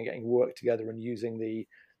 We're going and getting work together and using the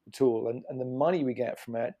tool, and the money we get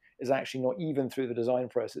from it is actually not even through the design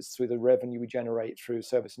process, it's through the revenue we generate through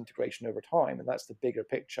service integration over time, and that's the bigger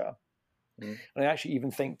picture. And I actually even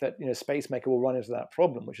think that Spacemaker will run into that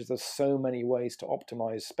problem, which is there's so many ways to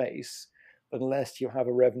optimize space, but unless you have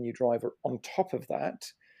a revenue driver on top of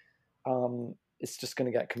that, it's just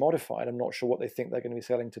going to get commodified. I'm not sure what they think they're going to be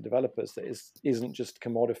selling to developers that isn't just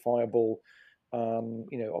commodifiable,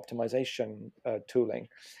 optimization tooling.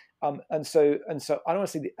 And so I don't want to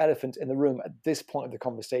see the elephant in the room at this point of the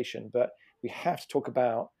conversation, but we have to talk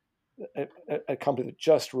about a company that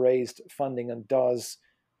just raised funding and does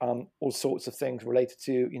all sorts of things related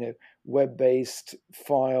to web-based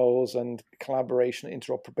files and collaboration,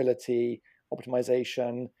 interoperability,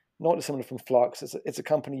 optimization, not dissimilar from Flux. It's a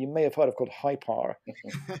company you may have heard of called Hypar.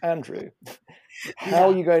 Andrew, how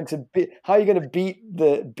are you going to beat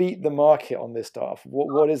the market on this stuff?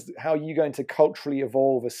 How are you going to culturally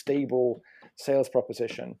evolve a stable sales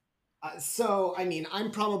proposition? So, I mean, I'm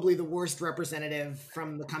probably the worst representative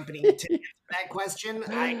from the company to answer that question.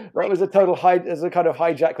 That was a total kind of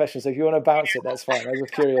hijack question. So if you want to bounce it, that's fine. I was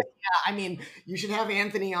just curious. Yeah, I mean, you should have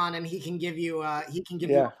Anthony on, and he can give you a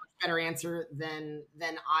better answer than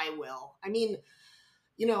I will. I mean,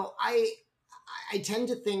 I tend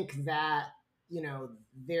to think that we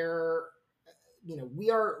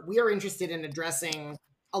are interested in addressing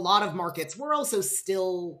a lot of markets. We're also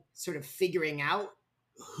still sort of figuring out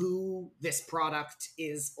who this product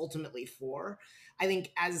is ultimately for. I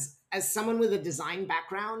think as someone with a design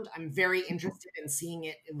background, I'm very interested in seeing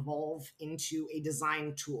it evolve into a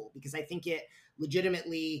design tool, because I think it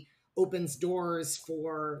legitimately opens doors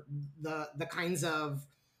for the kinds of,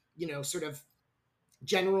 sort of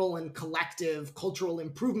general and collective cultural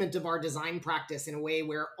improvement of our design practice in a way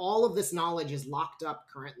where all of this knowledge is locked up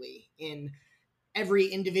currently in every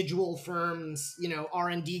individual firm's,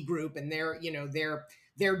 R&D group and their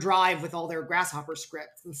drive with all their Grasshopper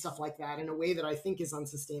scripts and stuff like that in a way that I think is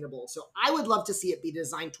unsustainable. So I would love to see it be a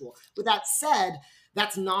design tool. With that said,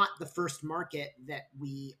 that's not the first market that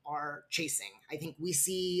we are chasing. I think we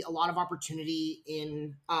see a lot of opportunity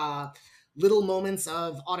in little moments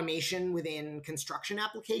of automation within construction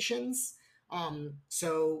applications.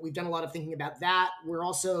 So we've done a lot of thinking about that. We're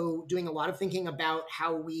also doing a lot of thinking about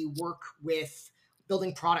how we work with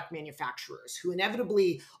building product manufacturers who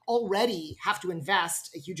inevitably already have to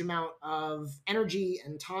invest a huge amount of energy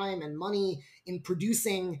and time and money in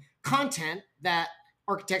producing content that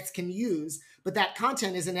architects can use, but that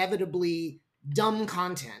content is inevitably dumb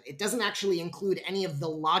content. It doesn't actually include any of the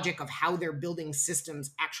logic of how their building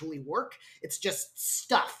systems actually work. It's just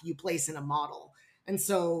stuff you place in a model. And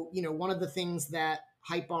so, one of the things that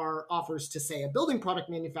Hypar offers to, say, a building product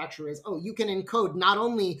manufacturer is, you can encode not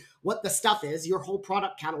only what the stuff is, your whole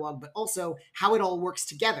product catalog, but also how it all works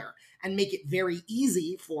together, and make it very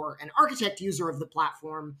easy for an architect user of the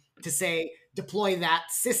platform to, say, deploy that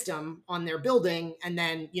system on their building, and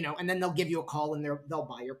then they'll give you a call and they'll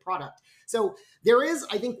buy your product. So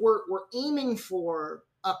I think we're aiming for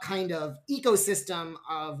a kind of ecosystem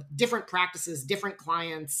of different practices, different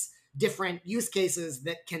clients, different use cases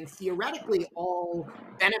that can theoretically all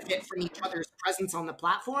benefit from each other's presence on the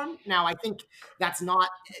platform. Now, I think it's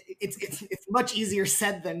much easier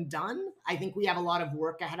said than done. I think we have a lot of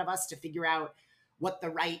work ahead of us to figure out what the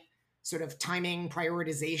right sort of timing,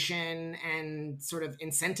 prioritization, and sort of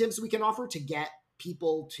incentives we can offer to get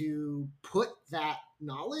people to put that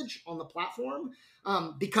knowledge on the platform.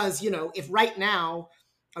 Because, if right now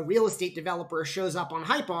a real estate developer shows up on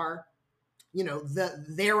Hypar,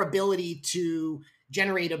 their ability to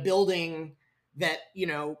generate a building that,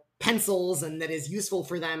 pencils and that is useful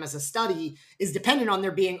for them as a study is dependent on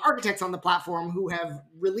there being architects on the platform who have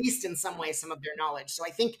released in some way some of their knowledge. So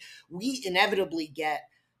I think we inevitably get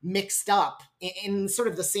mixed up in sort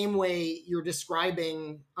of the same way you're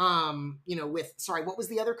describing, what was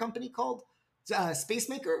the other company called?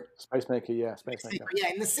 Spacemaker? Spacemaker, yeah. Spacemaker.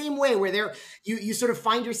 Yeah, in the same way where you sort of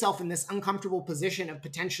find yourself in this uncomfortable position of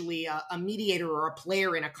potentially a mediator or a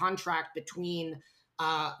player in a contract between,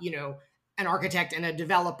 an architect and a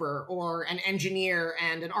developer, or an engineer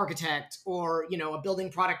and an architect, or, a building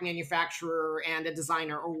product manufacturer and a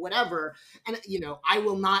designer, or whatever. And, I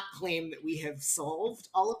will not claim that we have solved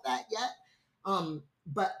all of that yet.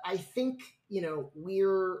 But I think,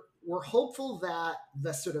 we're hopeful that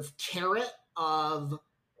the sort of carrot of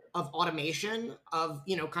automation, of,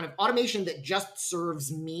 kind of automation that just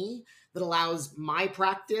serves me, that allows my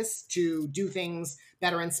practice to do things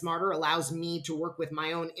better and smarter, allows me to work with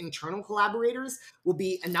my own internal collaborators, will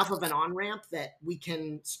be enough of an on-ramp that we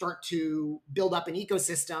can start to build up an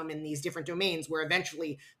ecosystem in these different domains where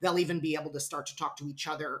eventually they'll even be able to start to talk to each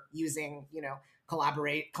other using,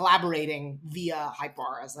 collaborating via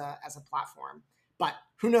Hypar as a platform. But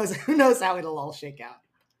who knows how it'll all shake out.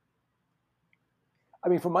 I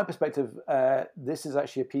mean, from my perspective, this is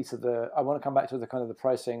actually a piece of I want to come back to the kind of the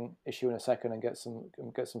pricing issue in a second and get some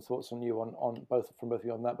thoughts from you on both of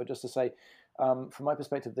you on that. But just to say, from my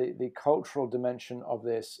perspective, the cultural dimension of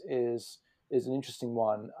this is an interesting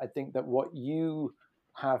one. I think that what you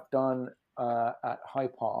have done at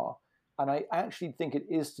Hypar, and I actually think it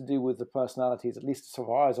is to do with the personalities, at least so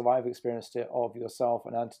far as I've experienced it, of yourself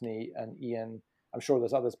and Anthony and Ian. I'm sure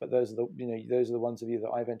there's others, but those are the ones of you that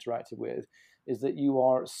I've interacted with. is that you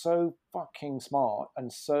are so fucking smart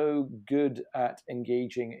and so good at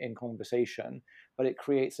engaging in conversation, but it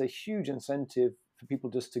creates a huge incentive for people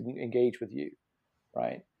just to engage with you,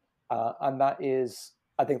 right? And that is,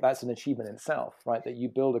 I think that's an achievement in itself, right? That you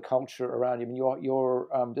build a culture around you. I mean,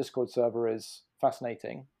 your Discord server is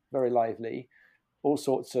fascinating, very lively, all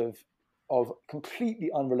sorts of completely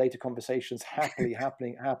unrelated conversations happily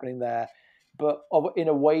happening there, but in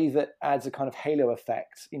a way that adds a kind of halo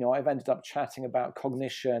effect. You know, I've ended up chatting about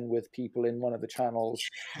cognition with people in one of the channels,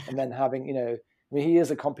 and then having, you know, I mean, he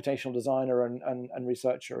is a computational designer and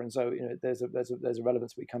researcher, and so, you know, there's a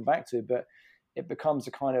relevance we come back to, but it becomes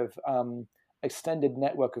a kind of extended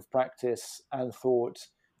network of practice and thought,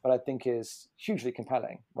 but I think is hugely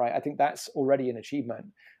compelling, right? I think that's already an achievement.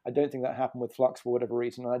 I don't think that happened with Flux for whatever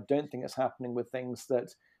reason, and I don't think it's happening with things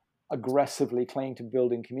that aggressively claim to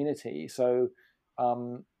building community. So,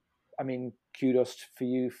 I mean, kudos for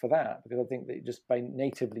you for that, because I think that just by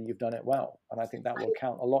natively you've done it well, and I think that will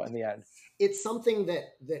count a lot in the end. It's something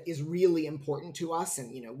that is really important to us,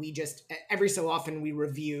 and you know, we just every so often we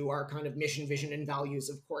review our kind of mission, vision, and values,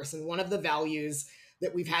 of course. And one of the values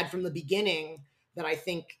that we've had from the beginning that I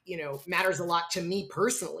think, you know, matters a lot to me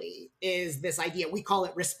personally is this idea. We call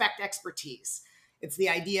it respect expertise. It's the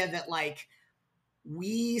idea that, like,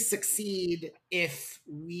 we succeed if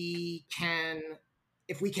we can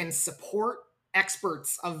support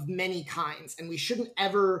experts of many kinds, and we shouldn't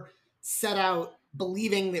ever set out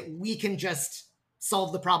believing that we can just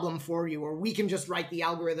solve the problem for you, or we can just write the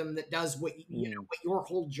algorithm that does what, you know, what your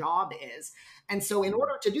whole job is. And so in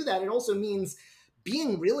order to do that, it also means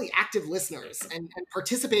being really active listeners and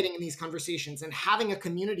participating in these conversations and having a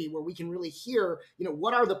community where we can really hear, you know,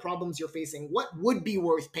 what are the problems you're facing? What would be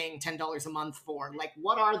worth paying $10 a month for? Like,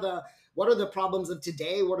 what are the problems of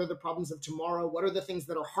today? What are the problems of tomorrow? What are the things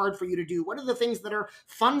that are hard for you to do? What are the things that are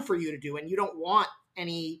fun for you to do? And you don't want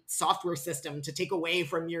any software system to take away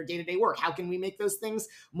from your day-to-day work. How can we make those things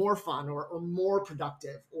more fun or more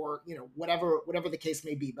productive, or, you know, whatever the case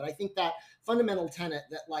may be. But I think that fundamental tenet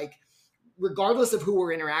that, like, regardless of who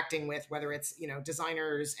we're interacting with, whether it's, you know,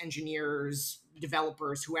 designers, engineers,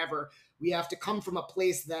 developers, whoever, we have to come from a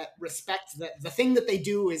place that respects that the thing that they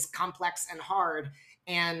do is complex and hard,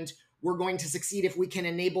 and we're going to succeed if we can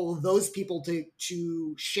enable those people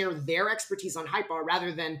to share their expertise on Hypar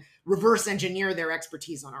rather than reverse engineer their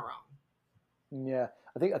expertise on our own. Yeah,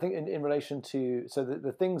 I think in relation to, so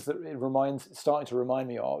the things that it starting to remind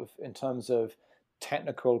me of in terms of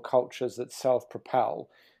technical cultures that self-propel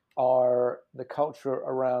are the culture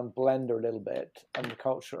around Blender a little bit, and the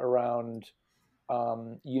culture around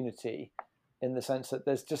Unity, in the sense that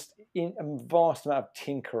there's just a vast amount of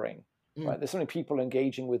tinkering, right? There's so many people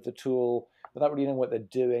engaging with the tool without really knowing what they're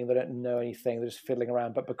doing. They don't know anything. They're just fiddling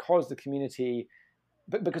around. But because the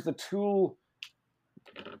tool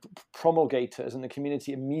promulgators and the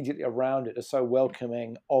community immediately around it are so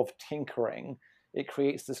welcoming of tinkering, it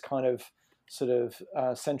creates this kind of sort of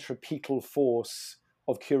centripetal force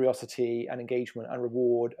of curiosity and engagement and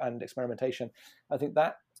reward and experimentation. I think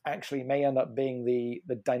that actually may end up being the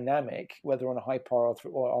dynamic, whether on a Hypar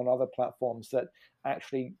or on other platforms, that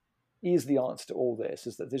actually is the answer to all this,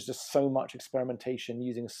 is that there's just so much experimentation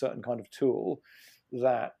using a certain kind of tool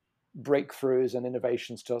that breakthroughs and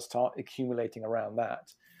innovations just start accumulating around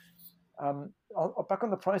that. Back on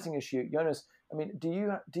the pricing issue, Jonas, I mean, do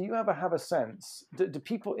you ever have a sense, do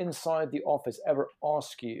people inside the office ever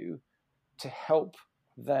ask you to help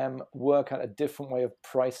them work out a different way of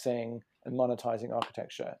pricing and monetizing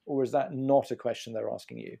architecture, or is that not a question they're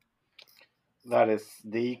asking you? That is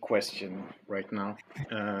the question right now.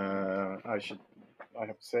 I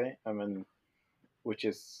have to say, I mean, which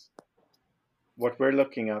is what we're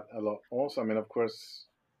looking at a lot. Also, I mean, of course,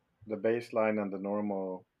 the baseline and the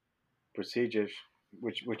normal procedures,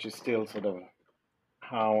 which is still sort of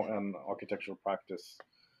how an architectural practice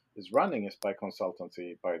is running, is by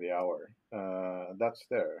consultancy by the hour. That's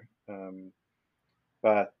there.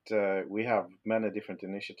 But we have many different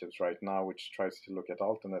initiatives right now which tries to look at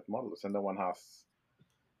alternate models, and no one has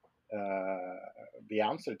the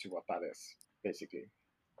answer to what that is, basically.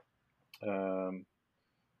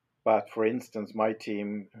 But for instance, my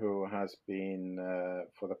team, who has been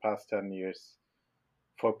for the past 10 years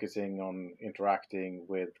focusing on interacting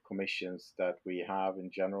with commissions that we have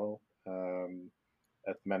in general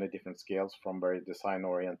at many different scales, from very design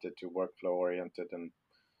oriented to workflow oriented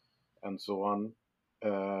and so on,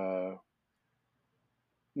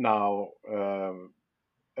 now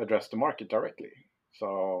address the market directly.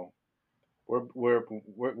 So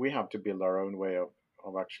we have to build our own way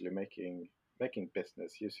of actually making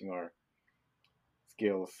business using our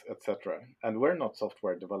skills, etc. And we're not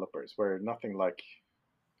software developers. We're nothing like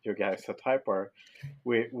you guys at Hypar.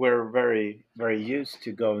 We're very, very used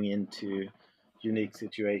to going into unique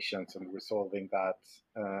situations and resolving that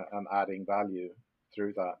and adding value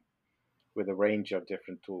through that with a range of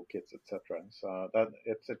different toolkits, etc. So that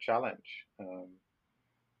it's a challenge,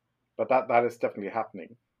 but that is definitely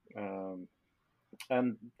happening.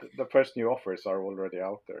 And the first new offers are already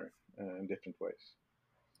out there in different ways.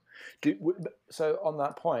 So on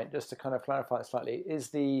that point, just to kind of clarify it slightly, is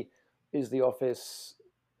the office,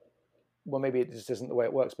 well, maybe it just isn't the way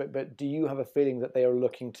it works, but do you have a feeling that they are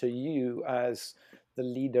looking to you as the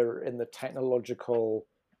leader in the technological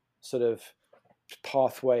sort of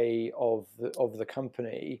pathway of the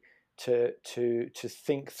company to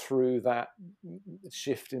think through that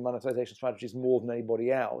shift in monetization strategies more than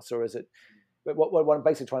anybody else? Or is it, what I'm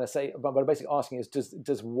basically trying to say, what I'm basically asking is,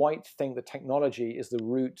 does White think that technology is the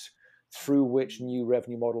route through which new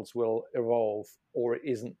revenue models will evolve, or it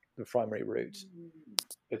isn't the primary route?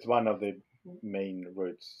 It's one of the main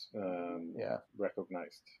routes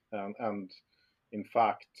recognized, and in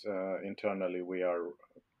fact, internally we are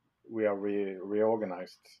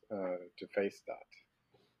reorganized to face that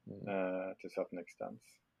to a certain extent.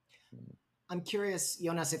 I'm curious,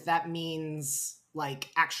 Jonas, if that means like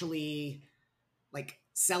actually like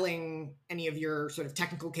selling any of your sort of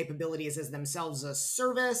technical capabilities as themselves a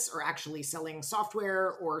service, or actually selling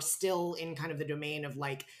software, or still in kind of the domain of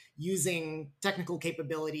like using technical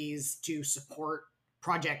capabilities to support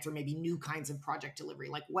projects or maybe new kinds of project delivery.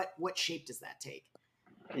 Like what shape does that take?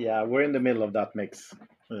 Yeah, we're in the middle of that mix,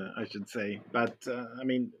 I should say. But I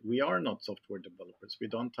mean, we are not software developers. We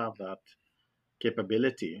don't have that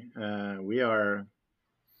capability. We are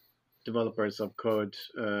developers of code,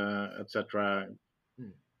 etc.,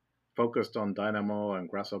 focused on Dynamo and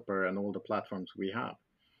Grasshopper and all the platforms we have.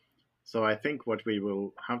 So I think what we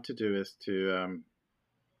will have to do is to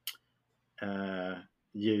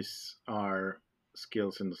use our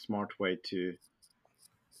skills in a smart way to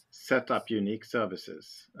set up unique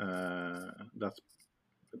services. That's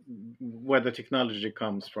where the technology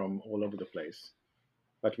comes from all over the place,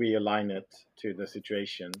 but we align it to the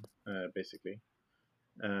situation, basically,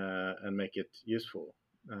 and make it useful.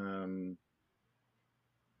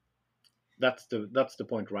 That's the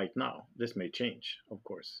point right now. This may change, of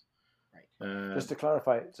course. Right. Just to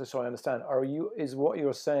clarify, so I understand, is what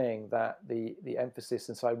you're saying that the emphasis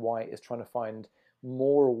inside White is trying to find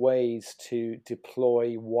more ways to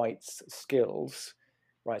deploy White's skills,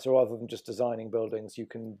 right? So rather than just designing buildings, you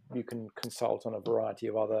can consult on a variety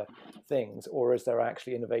of other things, or is there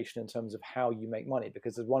actually innovation in terms of how you make money?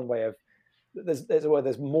 Because there's one way of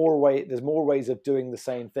there's more ways of doing the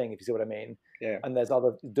same thing, if you see what I mean. Yeah. And there's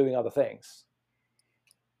doing other things.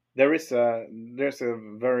 There's a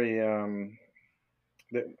very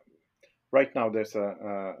right now there's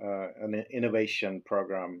an innovation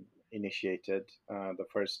program initiated. The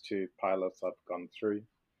first 2 pilots have gone through,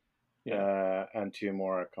 and 2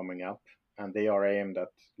 more are coming up, and they are aimed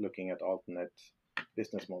at looking at alternate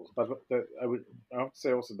business models. But I would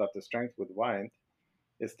say also that the strength with White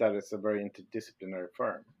is that it's a very interdisciplinary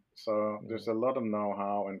firm. So there's a lot of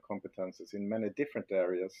know-how and competences in many different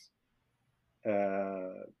areas,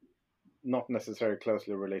 not necessarily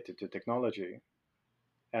closely related to technology.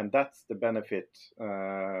 And that's the benefit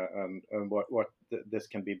and what this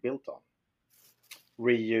can be built on.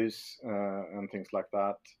 Reuse and things like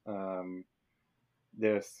that.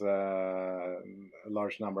 There's a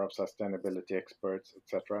large number of sustainability experts,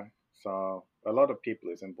 etc. So a lot of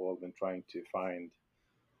people is involved in trying to find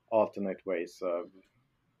alternate ways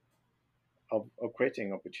of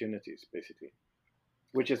creating opportunities, basically,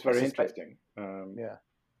 which is very interesting.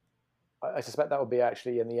 I suspect that would be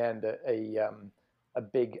actually in the end a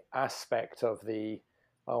big aspect of the,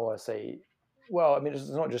 I want to say, well, I mean, it's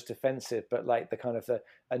not just defensive, but like the kind of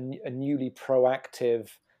a newly proactive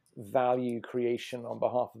value creation on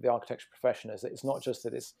behalf of the architecture profession. Is that it's not just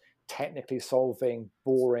that it's technically solving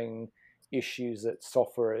boring issues that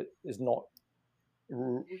software is not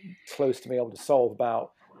close to being able to solve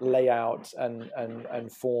about layout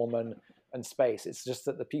and form and space. It's just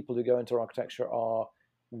that the people who go into architecture are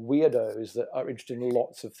weirdos that are interested in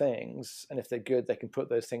lots of things, and if they're good, they can put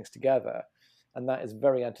those things together, and that is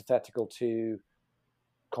very antithetical to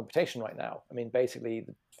computation right now. I mean, basically,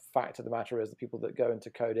 the fact of the matter is the people that go into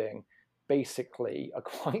coding basically are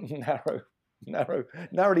quite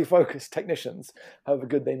narrowly focused technicians, however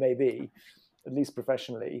good they may be, at least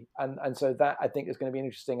professionally. And so that, I think, is going to be an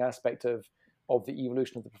interesting aspect of the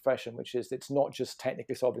evolution of the profession, which is it's not just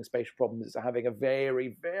technically solving spatial problems, it's having a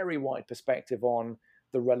very, very wide perspective on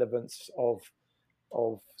the relevance of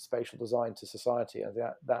spatial design to society. And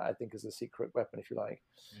that I think is the secret weapon, if you like.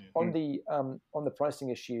 On the pricing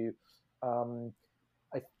issue, I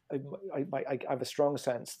have a strong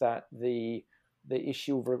sense that the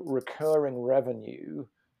issue of recurring revenue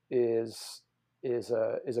is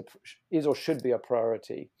or should be a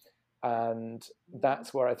priority, and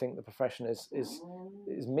that's where I think the profession is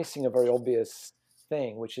missing a very obvious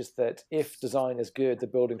thing, which is that if design is good, the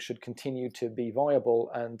building should continue to be viable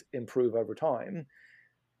and improve over time,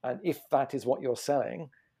 and if that is what you're selling,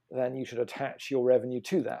 then you should attach your revenue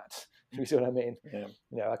to that. You see what I mean?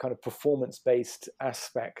 Yeah. A kind of performance-based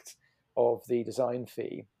aspect of the design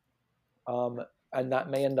fee. And that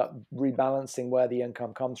may end up rebalancing where the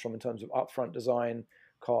income comes from in terms of upfront design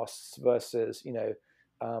costs versus,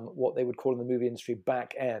 what they would call in the movie industry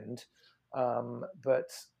back end.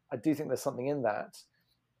 But I do think there's something in that,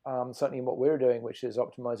 certainly in what we're doing, which is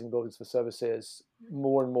optimizing buildings for services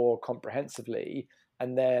more and more comprehensively,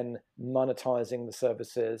 and then monetizing the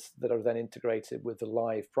services that are then integrated with the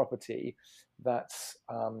live property. That's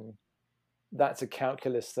a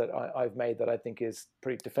calculus that I've made that I think is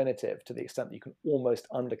pretty definitive, to the extent that you can almost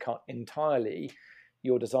undercut entirely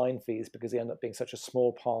your design fees because they end up being such a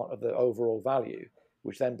small part of the overall value,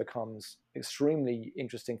 which then becomes extremely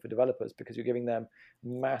interesting for developers because you're giving them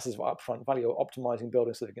massive upfront value. You're optimizing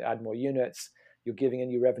buildings so they can add more units, you're giving a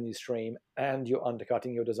new revenue stream, and you're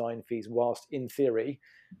undercutting your design fees whilst, in theory,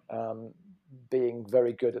 being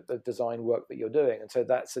very good at the design work that you're doing. And so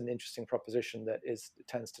that's an interesting proposition that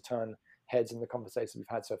tends to turn heads in the conversations we've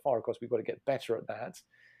had so far. Of course, we've got to get better at that,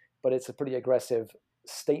 but it's a pretty aggressive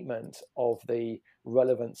statement of the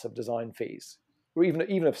relevance of design fees, or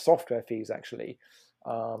even of software fees, actually,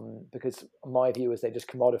 because my view is they just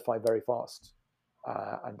commodify very fast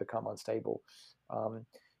and become unstable.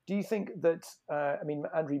 Do you think that,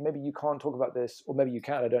 Andrew, maybe you can't talk about this, or maybe you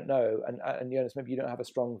can, I don't know, and Jonas, maybe you don't have a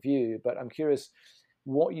strong view, but I'm curious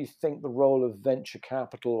what you think the role of venture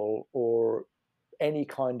capital or any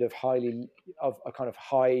kind of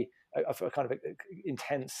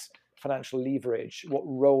intense financial leverage, what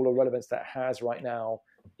role or relevance that has right now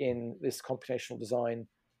in this computational design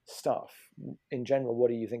stuff in general. What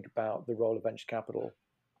do you think about the role of venture capital?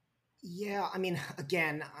 Yeah,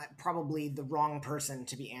 again, probably the wrong person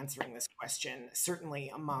to be answering this question,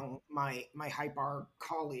 certainly among my HYPR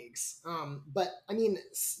colleagues. But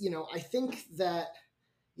I think that,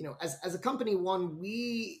 as a company,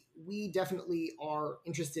 we definitely are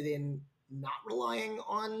interested in not relying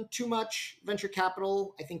on too much venture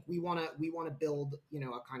capital. I think we want to build,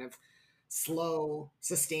 a kind of slow,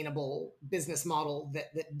 sustainable business model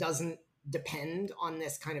that doesn't depend on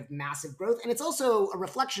this kind of massive growth. And it's also a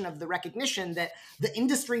reflection of the recognition that the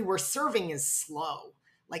industry we're serving is slow.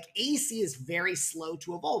 Like, AEC is very slow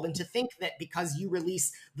to evolve. And to think that because you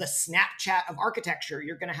release the Snapchat of architecture,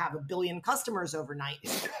 you're going to have 1 billion customers overnight,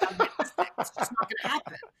 it's just not going to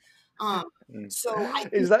happen. So I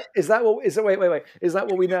think is that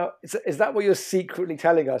what you're secretly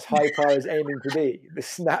telling us HYPR is aiming to be, the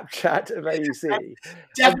Snapchat of AEC?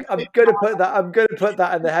 I'm going to put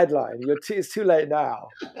that in the headline. It's too late now.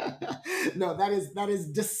 No, that is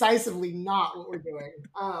decisively not what we're doing.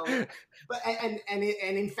 But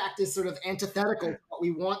in fact is sort of antithetical to what we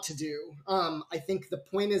want to do. I think the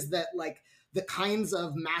point is that, like, the kinds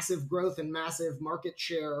of massive growth and massive market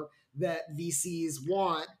share that VCs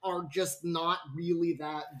want are just not really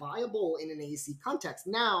that viable in an AEC context.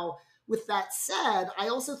 Now, with that said, I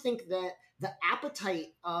also think that the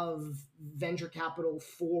appetite of venture capital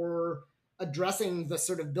for addressing the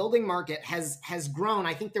sort of building market has grown.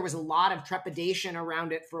 I think there was a lot of trepidation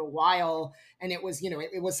around it for a while, and it was,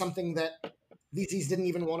 it was something that VCs didn't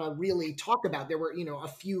even want to really talk about. There were, a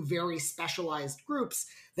few very specialized groups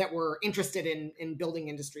that were interested in building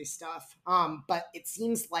industry stuff. But it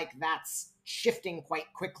seems like that's shifting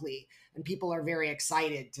quite quickly, and people are very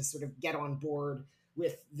excited to sort of get on board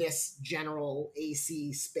with this general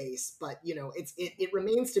AC space. But, it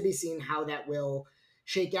remains to be seen how that will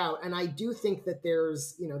shake out. And I do think that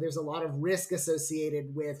there's a lot of risk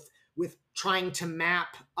associated with trying to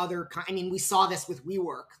map other, we saw this with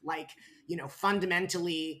WeWork, like,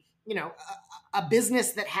 fundamentally, a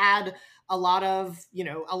business that had a lot of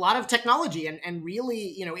technology and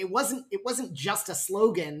really, it wasn't just a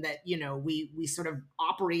slogan that, we sort of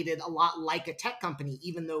operated a lot like a tech company,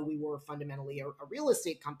 even though we were fundamentally a real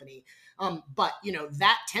estate company. But,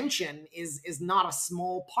 that tension is not a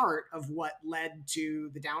small part of what led to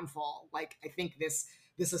the downfall. Like, I think this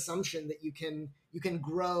assumption that you can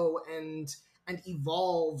grow and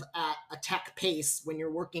evolve at a tech pace when you're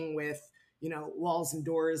working with, walls and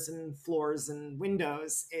doors and floors and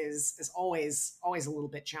windows is always a little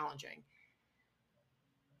bit challenging.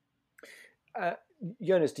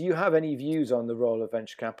 Jonas, do you have any views on the role of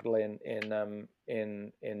venture capital in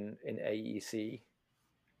AEC,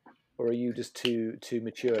 or are you just too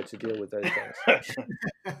mature to deal with those things?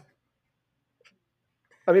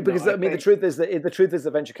 I mean, because the truth is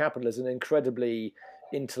that venture capital is an incredibly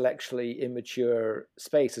intellectually immature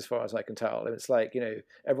space, as far as I can tell. And it's like,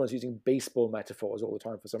 everyone's using baseball metaphors all the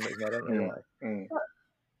time for some reason. I don't know why.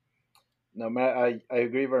 No, I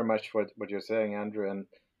agree very much with what you're saying, Andrew. And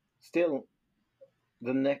still,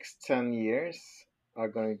 the next 10 years are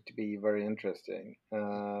going to be very interesting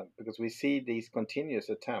because we see these continuous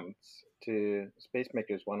attempts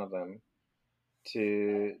Spacemaker is one of them,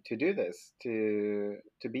 to do this, to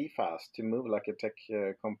be fast, to move like a tech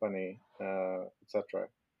company, etc.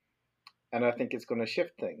 And I think it's going to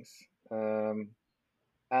shift things,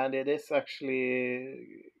 and it is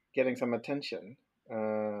actually getting some attention.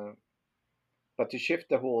 But to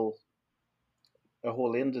shift a whole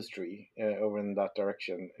industry over in that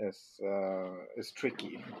direction is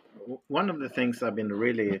tricky. One of the things I've been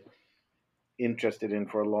really interested in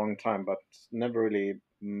for a long time, but never really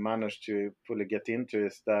managed to fully get into,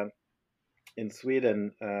 is that in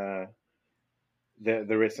Sweden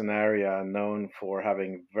there is an area known for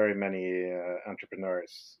having very many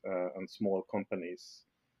entrepreneurs and small companies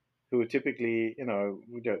who typically,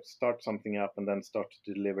 would start something up and then start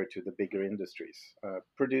to deliver to the bigger industries,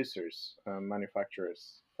 producers,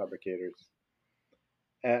 manufacturers, fabricators.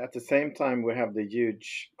 At the same time, we have the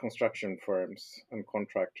huge construction firms and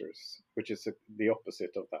contractors, which is the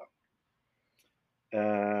opposite of that.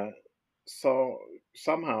 So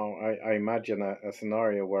somehow I imagine a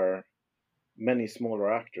scenario where many smaller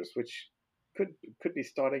actors, which could be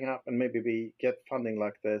starting up and maybe get funding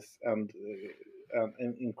like this and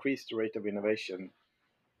increase the rate of innovation,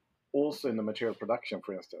 also in the material production,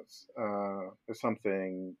 for instance, is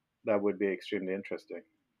something that would be extremely interesting.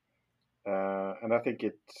 And I think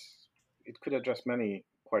it could address many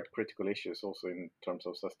quite critical issues also in terms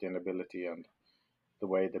of sustainability and the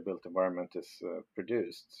way the built environment is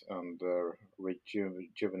produced and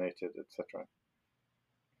rejuvenated, etc.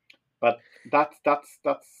 But that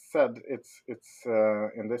said, it's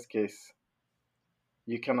in this case,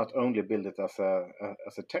 you cannot only build it as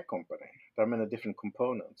a tech company. There are many different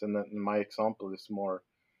components, and my example is more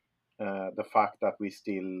the fact that we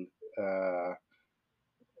still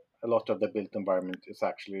a lot of the built environment is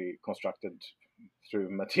actually constructed through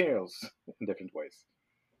materials in different ways,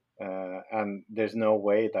 and there's no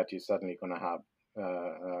way that you're suddenly going to have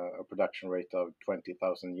a production rate of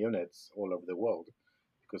 20,000 units all over the world,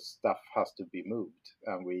 because stuff has to be moved,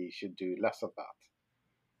 and we should do less of that.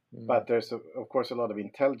 But there's, of course, a lot of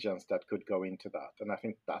intelligence that could go into that. And I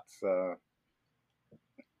think that's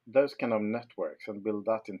those kind of networks and build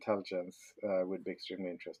that intelligence would be extremely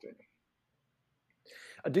interesting.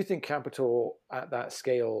 I do think capital at that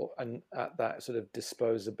scale and at that sort of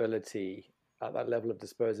disposability, at that level of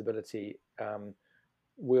disposability,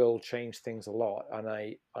 will change things a lot. And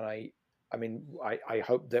I mean, I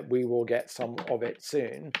hope that we will get some of it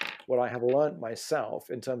soon. What I have learned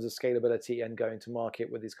myself in terms of scalability and going to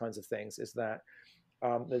market with these kinds of things is that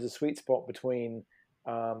there's a sweet spot between.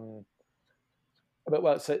 So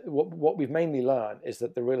what we've mainly learned is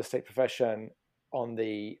that the real estate profession on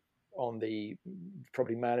the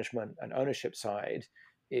property management and ownership side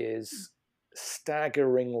is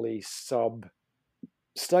staggeringly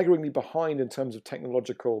behind in terms of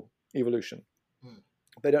technological evolution.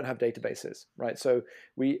 They don't have databases, right? So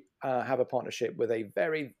we have a partnership with a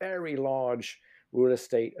very, very large real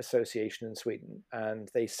estate association in Sweden, and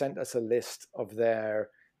they sent us a list of their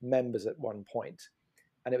members at one point.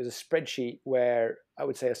 And it was a spreadsheet where I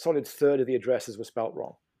would say a solid third of the addresses were spelt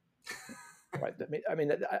wrong. Right. I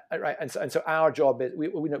mean, right. And so our job is,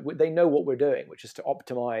 we know, they know what we're doing, which is to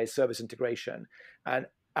optimize service integration. And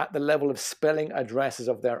at the level of spelling addresses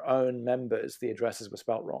of their own members, the addresses were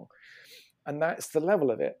spelt wrong. And that's the level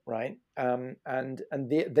of it, right? And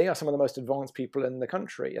they are some of the most advanced people in the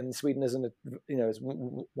country, and Sweden is is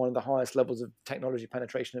one of the highest levels of technology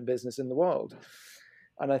penetration in business in the world.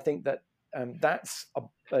 And I think that that's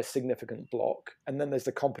a significant block. And then there's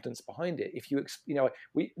the competence behind it. If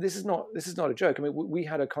this is not a joke. I mean, we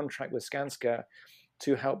had a contract with Skanska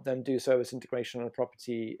to help them do service integration on a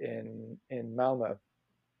property in Malmö,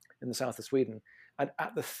 in the south of Sweden. And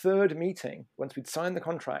at the third meeting, once we'd signed the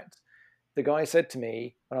contract, the guy said to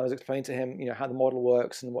me, when I was explaining to him, how the model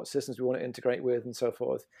works and what systems we want to integrate with and so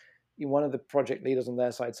forth, one of the project leaders on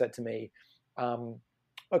their side said to me,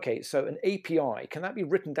 okay, so an API, can that be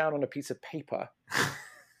written down on a piece of paper,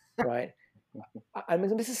 right? I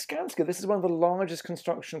mean, this is Skanska. This is one of the largest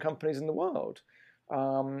construction companies in the world.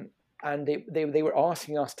 and they were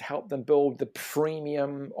asking us to help them build the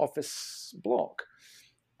premium office block,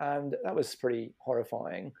 and that was pretty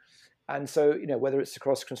horrifying. And so, whether it's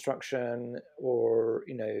across construction or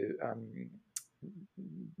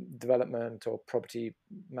development or property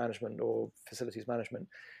management or facilities management,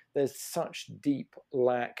 there's such deep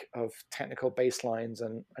lack of technical baselines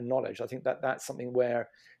and knowledge. I think that's something where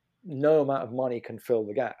no amount of money can fill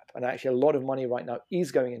the gap, and actually a lot of money right now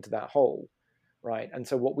is going into that hole. Right. And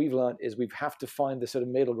so what we've learned is we have to find the sort of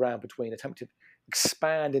middle ground between attempting to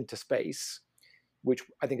expand into space, which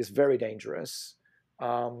I think is very dangerous,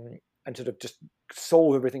 and sort of just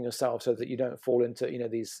solve everything yourself so that you don't fall into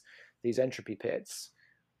these entropy pits,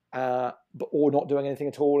 or not doing anything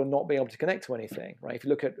at all and not being able to connect to anything. Right. If you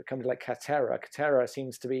look at a company like Katerra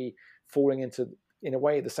seems to be falling into, in a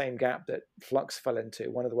way, the same gap that Flux fell into.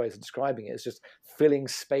 One of the ways of describing it is just filling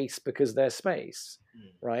space because there's space,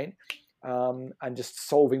 right? And just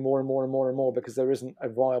solving more and more and more and more because there isn't a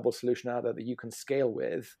viable solution out there that you can scale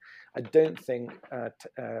with. I don't think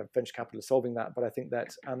venture capital is solving that, but I think that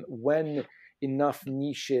when enough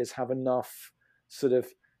niches have enough sort of,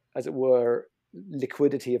 as it were,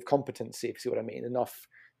 liquidity of competency, if you see what I mean, enough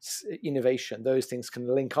innovation, those things can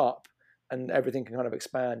link up and everything can kind of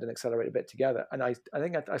expand and accelerate a bit together. And I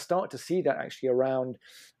think I start to see that actually around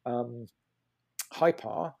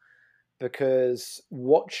Hypar, because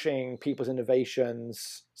watching people's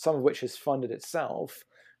innovations, some of which is funded itself,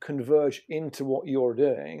 converge into what you're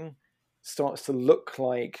doing starts to look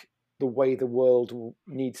like the way the world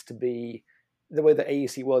needs to be, the way the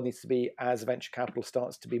AEC world needs to be as venture capital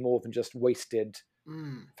starts to be more than just wasted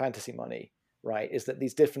fantasy money, right? Is that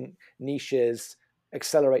these different niches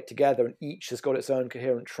accelerate together and each has got its own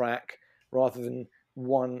coherent track rather than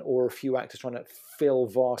one or a few actors trying to fill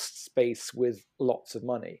vast space with lots of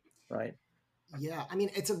money. Right. Yeah, I mean,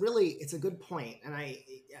 it's a good point, and I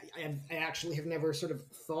actually have never sort of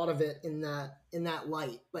thought of it in that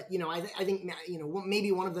light. But I think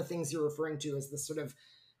maybe one of the things you're referring to is this sort of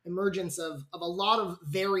emergence of a lot of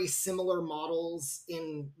very similar models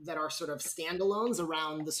that are sort of standalones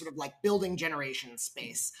around the sort of like building generation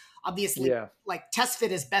space. Obviously, like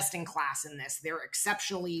TestFit is best in class in this. They're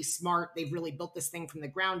exceptionally smart. They've really built this thing from the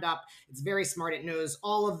ground up. It's very smart. It knows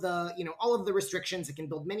all of the restrictions. It can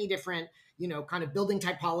build many different, kind of building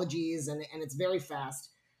typologies, and it's very fast.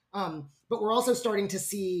 But we're also starting to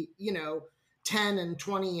see, 10 and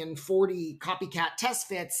 20 and 40 copycat test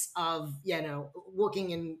fits of,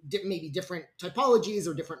 working in maybe different typologies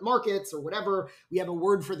or different markets or whatever. We have a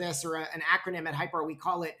word for this, or an acronym at Hypar. We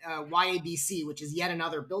call it YABC, which is yet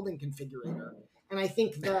another building configurator. And I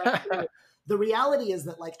think the reality is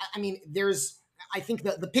that, like, I mean, I think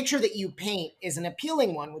that the picture that you paint is an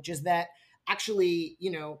appealing one, which is that actually,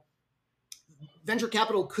 venture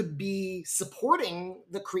capital could be supporting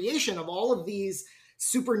the creation of all of these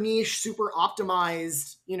super niche, super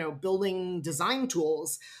optimized, building design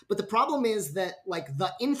tools. But the problem is that, like,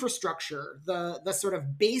 the infrastructure, the sort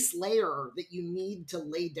of base layer that you need to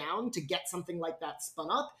lay down to get something like that spun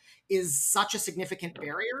up is such a significant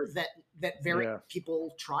barrier that very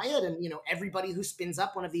people try it. And, everybody who spins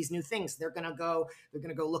up one of these new things, they're going to go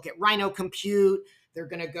look at Rhino Compute. They're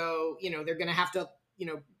going to go, they're going to have to,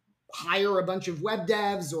 hire a bunch of web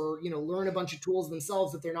devs or, learn a bunch of tools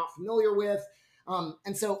themselves that they're not familiar with.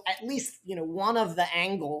 And so at least, one of the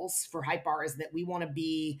angles for Hypar is that we want to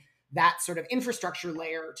be that sort of infrastructure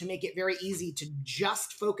layer to make it very easy to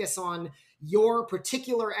just focus on your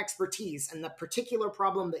particular expertise and the particular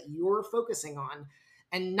problem that you're focusing on,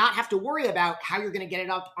 and not have to worry about how you're going to get it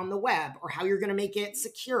up on the web, or how you're going to make it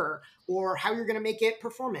secure, or how you're going to make it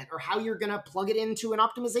performant, or how you're going to plug it into an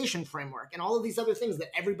optimization framework, and all of these other things that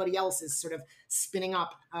everybody else is sort of spinning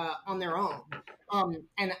up on their own.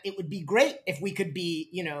 And it would be great if we could be,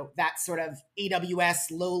 that sort of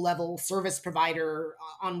AWS low-level service provider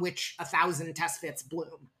on which 1,000 test fits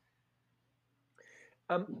bloom.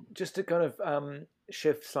 Just to kind of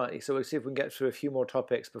shift slightly, so we'll see if we can get through a few more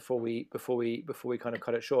topics before we kind of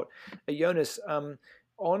cut it short. Jonas,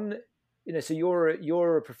 on so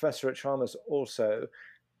you're a professor at Chalmers also.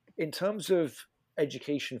 In terms of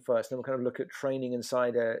education first, then we'll kind of look at training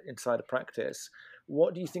inside a practice.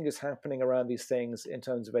 What do you think is happening around these things in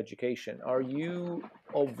terms of education? Are you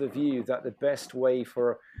of the view that the best way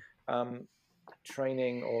for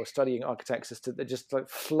training or studying architects is to just like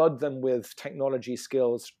flood them with technology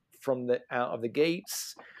skills from out of the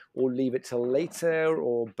gates, or leave it till later,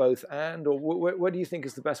 or both and, or what do you think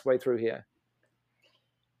is the best way through here?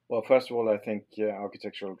 Well, first of all, I think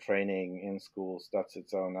architectural training in schools, that's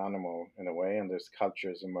its own animal in a way, and there's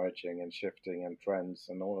cultures emerging and shifting and trends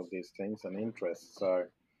and all of these things and interests. So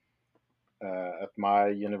at my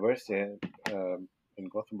university in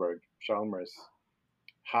Gothenburg, Chalmers,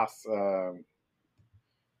 has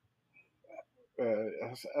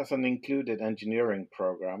as an included engineering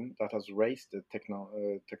program that has raised the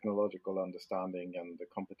technological understanding and the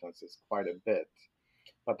competences quite a bit.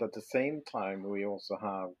 But at the same time, we also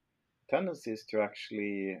have tendencies to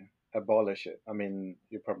actually abolish it. I mean,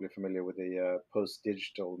 you're probably familiar with the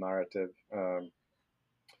post-digital narrative,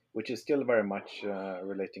 which is still very much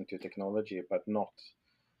relating to technology, but not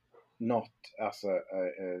as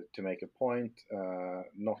to make a point,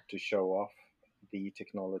 not to show off the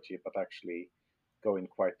technology, but actually go in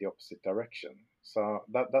quite the opposite direction. So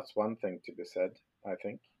that's one thing to be said, I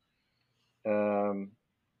think.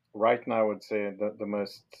 Right now, I would say that the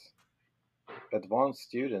most advanced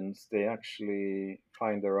students, they actually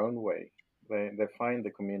find their own way. They find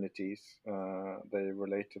the communities, they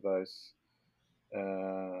relate to those,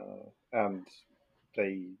 and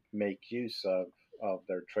they make use of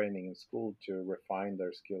their training in school to refine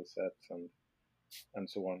their skill sets and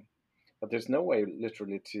so on. But there's no way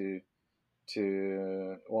literally to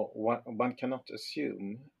well, one cannot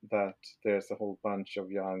assume that there's a whole bunch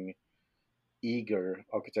of young eager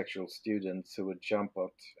architectural students who would jump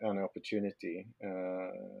at an opportunity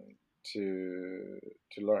to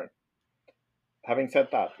learn. Having said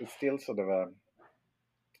that, it's still sort of a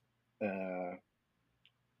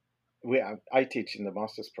I teach in the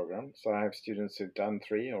master's program, so I have students who've done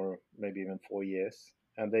 3 or maybe even 4 years,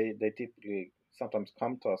 and they typically sometimes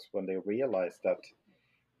come to us when they realize that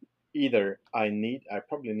either I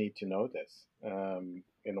probably need to know this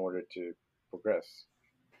in order to progress,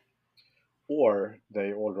 or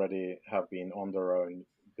they already have been on their own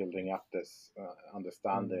building up this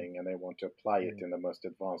understanding, and they want to apply it in the most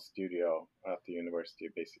advanced studio at the university,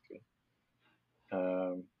 basically.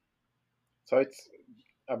 So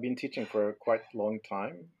I've been teaching for a quite long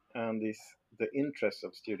time, and the interest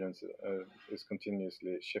of students is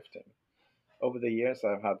continuously shifting. Over the years,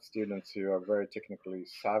 I've had students who are very technically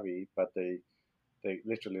savvy, but they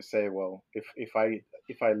literally say, well, if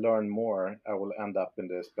I learn more, I will end up in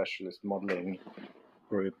the specialist modeling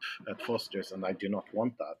group at Foster's, and I do not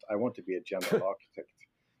want that. I want to be a general architect.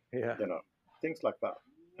 Yeah. Things like that.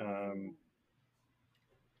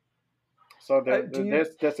 So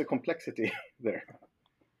there's a complexity there.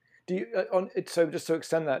 Do you so just to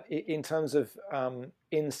extend that in terms of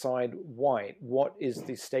Inside White, what is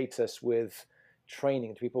the status with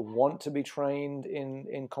training? Do people want to be trained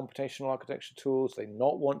in computational architecture tools? Do they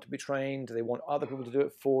not want to be trained? Do they want other people to do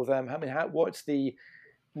it for them?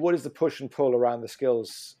 What is the push and pull around the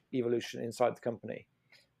skills evolution inside the company?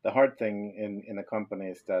 The hard thing in a company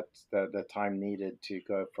is that the time needed to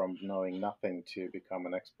go from knowing nothing to become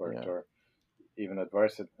an expert or even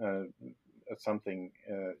adverse at something,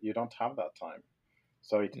 you don't have that time.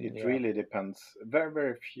 So it really depends. Very,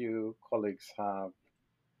 very few colleagues have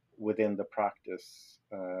within the practice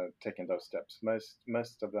taken those steps.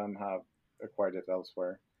 Most of them have acquired it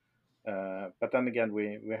elsewhere. But then again,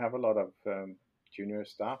 we have a lot of junior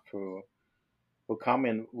staff who come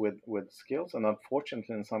in with skills, and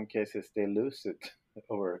unfortunately, in some cases, they lose it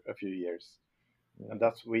over a few years. And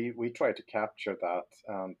that's we try to capture that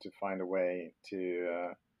and to find a way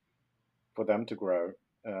to for them to grow.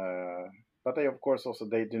 But they, of course, also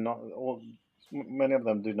many of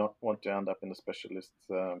them do not want to end up in a specialist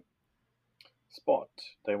spot.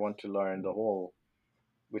 They want to learn the whole,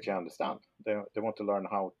 which I understand. They want to learn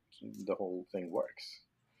how the whole thing works,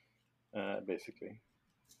 basically.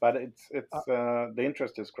 But it's the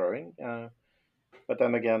interest is growing. But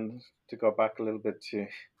then again, to go back a little bit to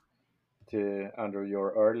under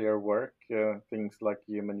your earlier work, things like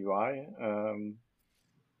human UI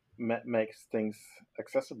makes things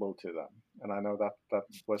accessible to them, and I know that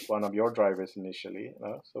was one of your drivers initially.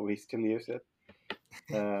 So we still use it,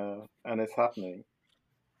 and it's happening.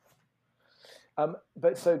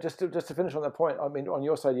 But so just to finish on that point, I mean, on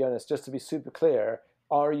your side, Jonas, just to be super clear,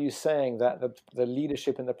 are you saying that the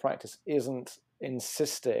leadership in the practice isn't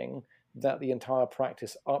insisting that the entire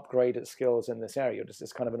practice upgrade its skills in this area? Just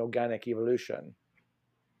it's kind of an organic evolution?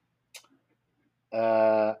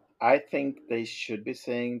 I think they should be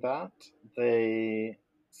saying that. They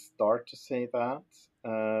start to say that.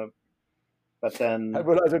 But then I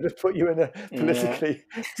realize I just put you in a politically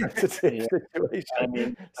sensitive situation. I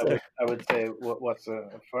mean, so. I would say what's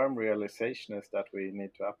a firm realization is that we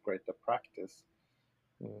need to upgrade the practice.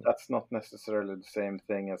 That's not necessarily the same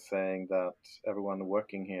thing as saying that everyone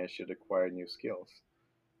working here should acquire new skills.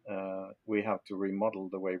 We have to remodel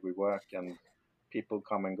the way we work, and people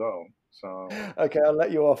come and go. So okay, I'll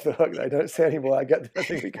let you off the hook. I don't say anymore. I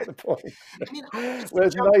think we get the point. I mean, Well,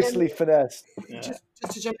 it's nicely finessed. yeah. just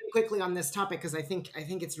to jump in quickly on this topic, because I think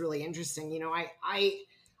it's really interesting. You know,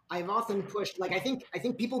 I've often pushed, like, I think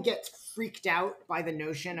people get freaked out by the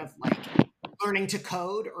notion of like learning to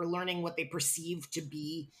code or learning what they perceive to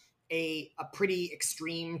be a pretty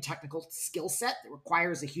extreme technical skill set that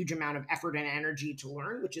requires a huge amount of effort and energy to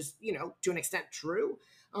learn, which is, you know, to an extent true.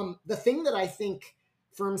 The thing that I think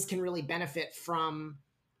firms can really benefit from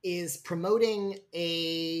is promoting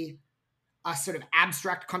a sort of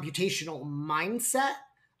abstract computational mindset,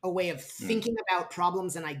 a way of thinking about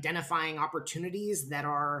problems and identifying opportunities that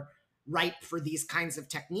are ripe for these kinds of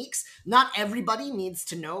techniques. Not everybody needs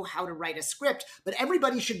to know how to write a script, but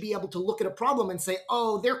everybody should be able to look at a problem and say,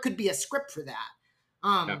 oh, there could be a script for that.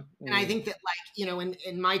 And I think that, like, you know,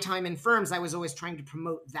 in my time in firms, I was always trying to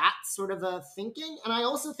promote that sort of a thinking. And I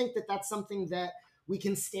also think that that's something that we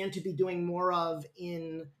can stand to be doing more of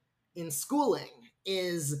in schooling,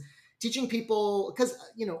 is teaching people, because,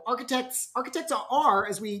 you know, architects are,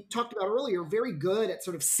 as we talked about earlier, very good at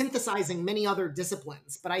sort of synthesizing many other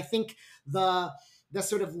disciplines. But I think the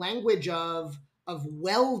sort of language of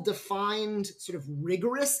well-defined sort of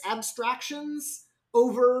rigorous abstractions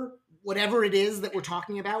over whatever it is that we're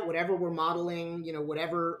talking about, whatever we're modeling, you know,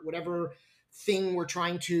 whatever thing we're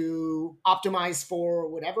trying to optimize for, or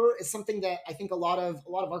whatever, is something that I think a lot of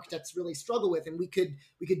architects really struggle with. And we could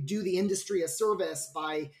do the industry a service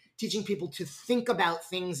by teaching people to think about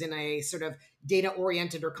things in a sort of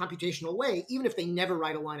data-oriented or computational way, even if they never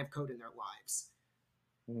write a line of code in their lives.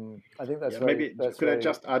 I think that's maybe. Could I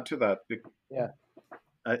just add to that? Yeah,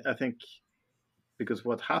 I think because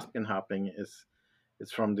what has been happening is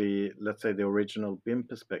from the, let's say, the original BIM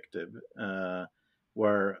perspective,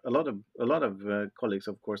 where a lot of colleagues,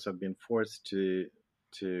 of course, have been forced to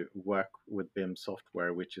work with BIM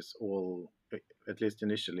software, which is all, at least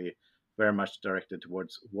initially, very much directed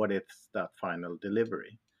towards what is that final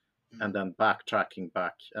delivery, and then backtracking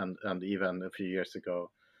back, and even a few years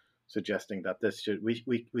ago, suggesting that this should,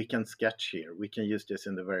 we can sketch here, we can use this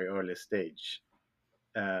in the very early stage,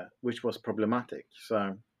 which was problematic.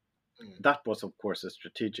 So that was, of course, a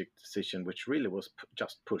strategic decision which really was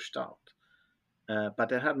just pushed out.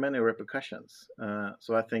 But it had many repercussions.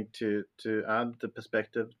 So I think to add the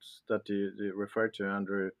perspectives that you referred to,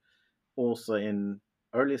 Andrew, also in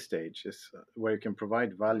early stage is where you can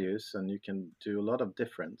provide values and you can do a lot of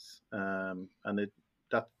difference. And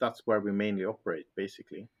that's where we mainly operate,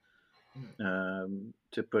 basically,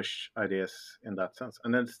 to push ideas in that sense.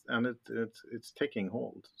 And it's taking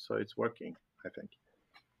hold. So it's working, I think.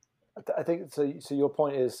 I think so. So your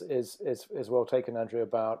point is well taken, Andrew,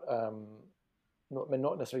 about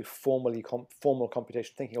not necessarily formal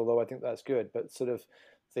computation thinking, although I think that's good, but sort of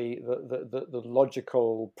the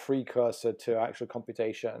logical precursor to actual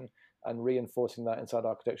computation, and reinforcing that inside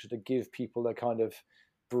architecture to give people a kind of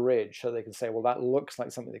bridge so they can say, well, that looks like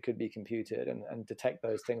something that could be computed, and detect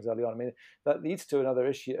those things early on. I mean, that leads to another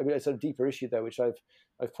issue. I mean, it's a deeper issue though, which I've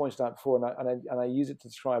pointed out before, and I use it to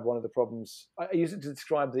describe one of the problems. I use it to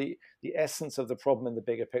describe the essence of the problem in the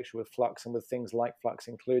bigger picture with Flux, and with things like Flux,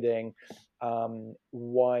 including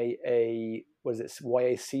YACB. Was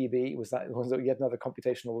that yet another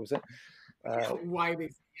computational? What was it?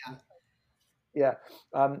 YACB. Yeah,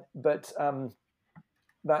 but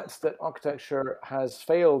that's that architecture has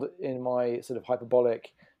failed, in my sort of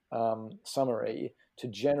hyperbolic summary, to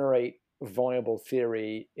generate viable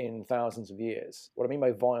theory in thousands of years. What I mean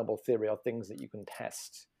by viable theory are things that you can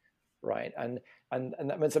test, right? And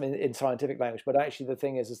that means something in scientific language. But actually, the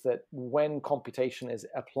thing is that when computation is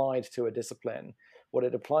applied to a discipline, what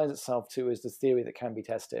it applies itself to is the theory that can be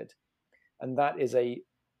tested, and that is a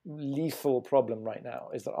lethal problem right now,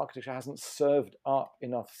 is that architecture hasn't served up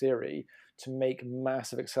enough theory to make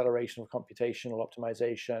massive acceleration of computational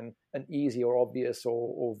optimization an easy or obvious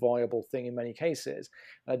or viable thing in many cases.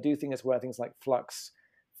 And I do think it's where things like Flux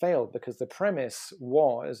failed, because the premise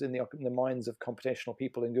was in the minds of computational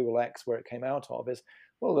people in Google X, where it came out of, is,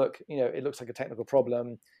 well, look, you know, it looks like a technical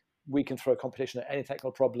problem. We can throw computation at any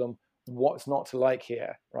technical problem. What's not to like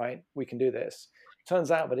here, right? We can do this. Turns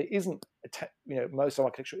out that it isn't, most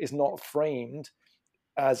architecture is not framed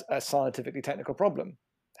as a scientifically technical problem.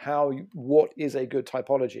 What is a good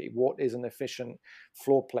typology? What is an efficient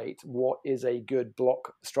floor plate? What is a good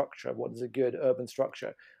block structure? What is a good urban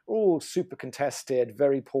structure? All super contested,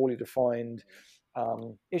 very poorly defined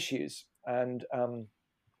issues. And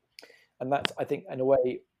that's, I think, in a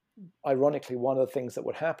way, ironically, one of the things that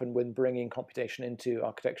would happen when bringing computation into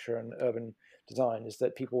architecture and urban design is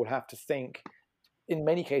that people would have to think, in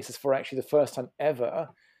many cases, for actually the first time ever,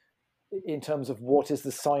 in terms of what is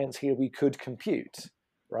the science here we could compute,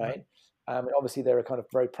 right? Obviously, there are kind of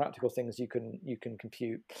very practical things you can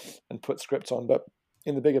compute and put scripts on, but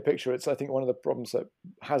in the bigger picture, it's, I think, one of the problems that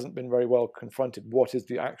hasn't been very well confronted. What is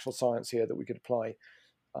the actual science here that we could apply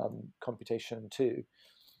computation to?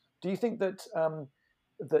 Do you think that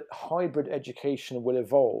that hybrid education will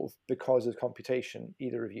evolve because of computation?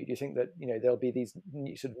 Either of you, do you think that there'll be these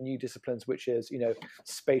sort of new disciplines, which is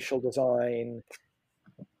spatial design,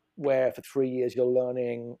 where for 3 years you're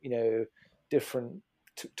learning different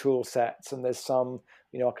tool sets, and there's some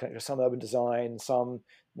architecture, some urban design, some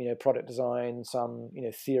product design, some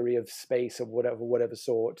theory of space of whatever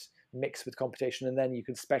sort, mixed with computation, and then you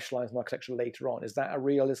can specialize in architecture later on? Is that a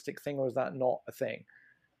realistic thing, or is that not a thing?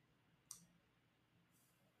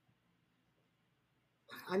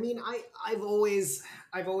 I mean, I've always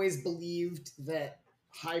believed that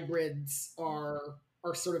hybrids are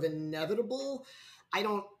sort of inevitable. I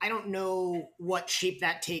don't know what shape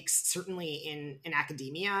that takes. Certainly in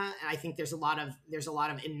academia, and I think there's a lot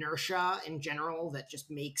of inertia in general that just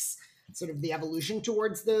makes sort of the evolution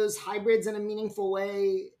towards those hybrids in a meaningful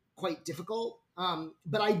way quite difficult.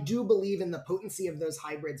 But I do believe in the potency of those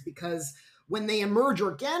hybrids, because when they emerge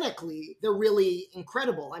organically, they're really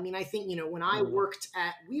incredible. I mean, I think, when I worked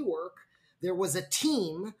at WeWork, there was a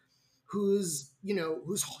team whose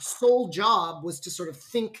sole job was to sort of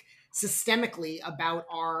think systemically about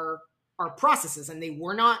our processes, and they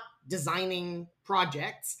were not designing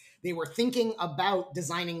projects. They were thinking about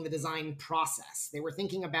designing the design process. They were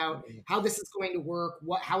thinking about how this is going to work,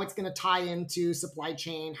 how it's going to tie into supply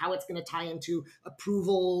chain, how it's going to tie into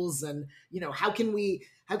approvals, and how can we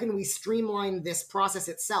streamline this process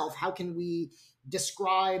itself? How can we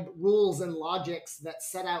describe rules and logics that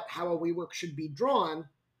set out how a WeWork should be drawn?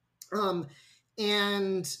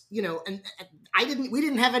 And we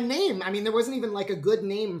didn't have a name. I mean, there wasn't even like a good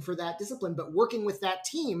name for that discipline, but working with that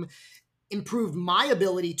team improved my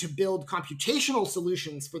ability to build computational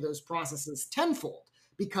solutions for those processes tenfold,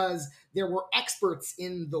 because there were experts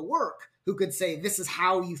in the work who could say, this is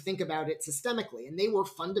how you think about it systemically. And they were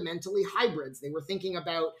fundamentally hybrids. They were thinking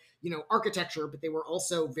about, architecture, but they were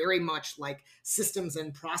also very much like systems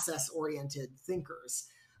and process oriented thinkers.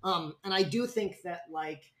 And I do think that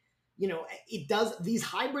these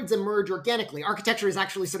hybrids emerge organically. Architecture is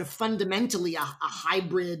actually sort of fundamentally a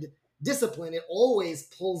hybrid discipline. It always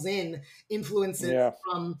pulls in influences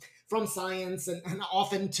from science, and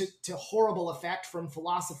often to horrible effect from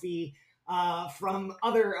philosophy, from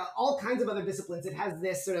other all kinds of other disciplines. It has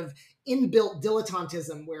this sort of inbuilt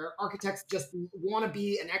dilettantism where architects just want to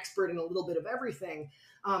be an expert in a little bit of everything.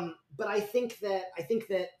 But I think that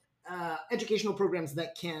educational programs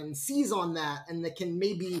that can seize on that, and that can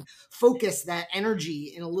maybe focus that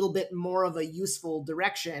energy in a little bit more of a useful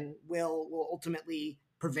direction will ultimately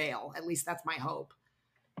prevail. At least that's my hope.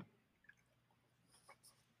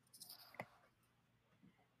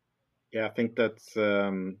 Yeah, I think that's.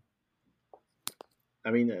 An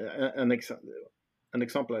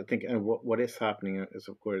example. I think, and what is happening is,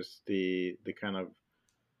 of course, the kind of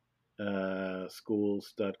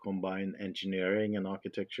schools that combine engineering and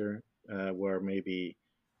architecture, where maybe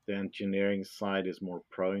the engineering side is more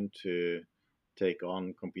prone to take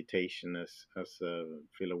on computation as a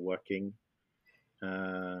field of working,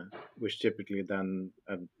 which typically then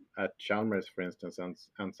at Chalmers, for instance,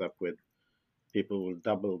 ends up with people with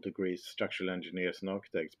double degrees, structural engineers and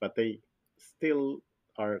architects, but they still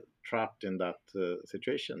are trapped in that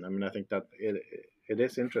situation. I mean, I think that it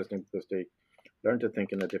is interesting because they learn to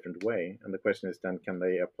think in a different way, and the question is then, can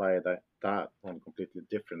they apply that on completely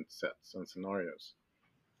different sets and scenarios?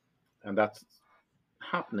 And that's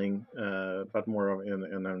happening, but more in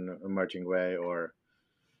an emerging way, or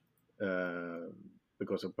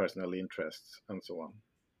because of personal interests and so on.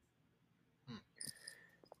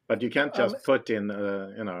 But you can't just put in,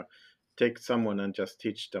 take someone and just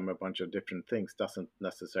teach them a bunch of different things. Doesn't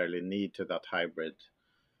necessarily need to that hybrid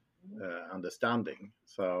understanding.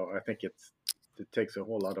 So I think it takes a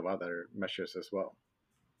whole lot of other measures as well.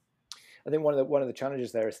 I think one of the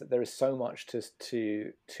challenges there is that there is so much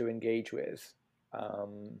to engage with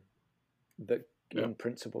that in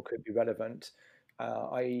principle could be relevant.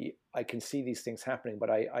 I can see these things happening, but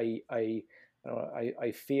I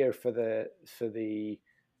fear for the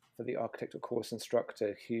architectural course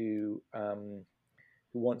instructor who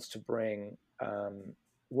wants to bring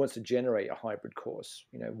wants to generate a hybrid course.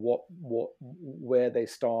 Where they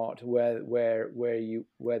start, where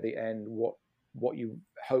they end, what you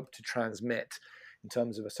hope to transmit in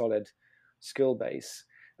terms of a solid skill base.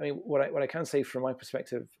 I mean, what I can say from my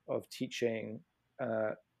perspective of teaching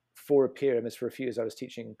for a period, for a few years, I was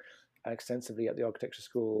teaching extensively at the architecture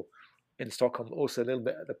school in Stockholm, also a little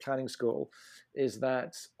bit at the planning school, is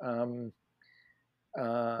that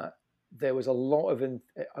there was a lot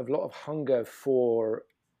of hunger for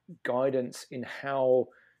guidance in how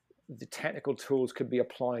the technical tools could be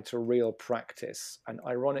applied to real practice, and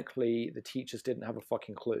ironically, the teachers didn't have a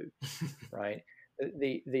fucking clue, right?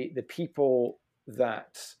 The people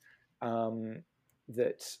that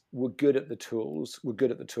that were good at the tools,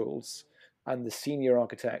 and the senior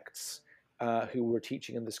architects who were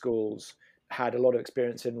teaching in the schools had a lot of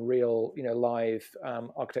experience in real, live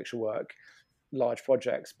architectural work, large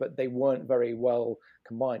projects, but they weren't very well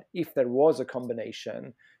combined. If there was a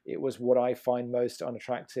combination, it was what I find most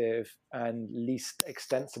unattractive and least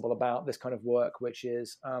extensible about this kind of work, which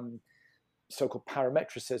is so-called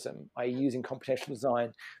parametricism, i.e. using computational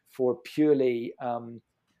design for purely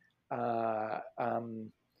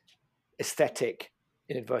aesthetic,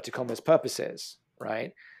 in inverted commas, purposes,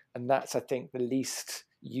 right? And that's, I think, the least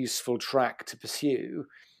useful track to pursue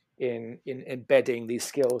in embedding these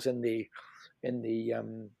skills in the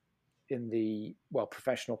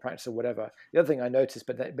professional practice or whatever. The other thing I noticed,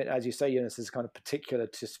 but as you say, Eunice, is kind of particular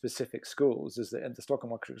to specific schools, is that at the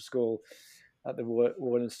Stockholm Architecture School, at the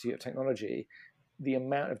Royal Institute of Technology, the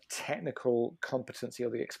amount of technical competency, or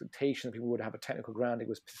the expectation that people would have a technical grounding,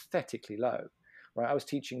 was pathetically low. Right? I was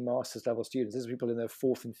teaching master's level students. These are people in their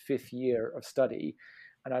 4th and 5th year of study,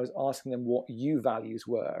 and I was asking them what U values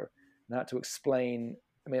were, and I had to explain.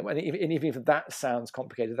 I mean, and even if that sounds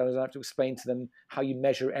complicated, I was have to explain to them how you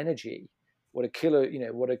measure energy, what a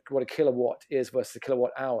kilowatt is versus a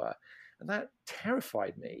kilowatt hour, and that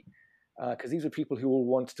terrified me, because these were people who all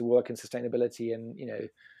wanted to work in sustainability, and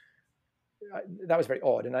that was very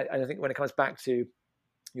odd. And I think when it comes back to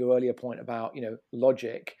your earlier point about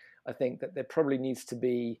logic, I think that there probably needs to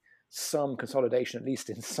be some consolidation, at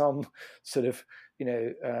least in some sort of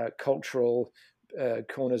cultural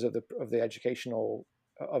corners of the educational,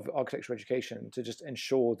 of architectural education, to just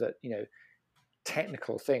ensure that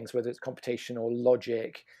technical things, whether it's computation or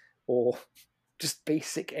logic or just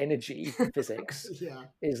basic energy physics,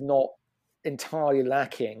 is not entirely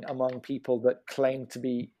lacking among people that claim to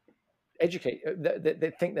be educated, that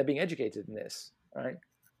they think they're being educated in this, right?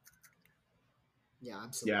 Yeah,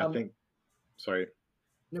 absolutely. Yeah, I think. Sorry.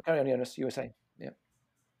 No, carry on, Jonas. You were saying, yeah.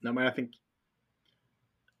 No, but I think,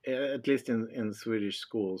 at least in Swedish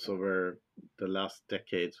schools over the last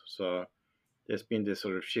decade, so there's been this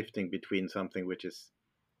sort of shifting between something which is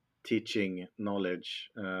teaching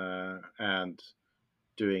knowledge and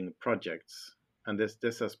doing projects, and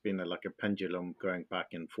this has been like a pendulum going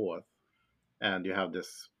back and forth. And you have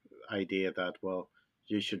this idea that, well,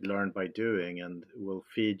 you should learn by doing, and we'll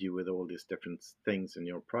feed you with all these different things in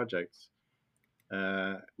your projects,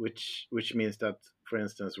 which means that, for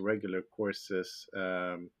instance, regular courses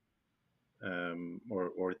or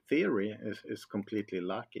theory is completely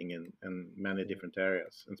lacking in many different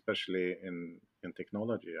areas, especially in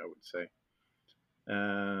technology, I would say.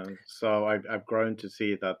 So I've grown to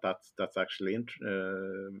see that that's actually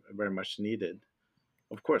very much needed,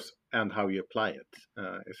 of course, and how you apply it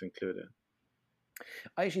is included.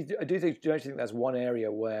 I do think that's one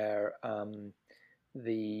area where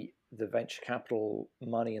the venture capital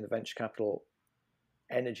money and the venture capital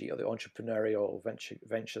energy, or the entrepreneurial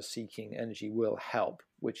venture seeking energy, will help,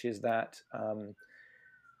 which is that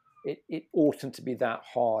it oughtn't to be that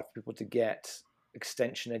hard for people to get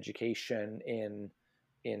extension education in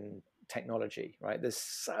technology, right? There's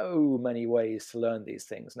so many ways to learn these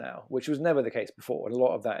things now, which was never the case before, and a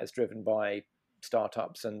lot of that is driven by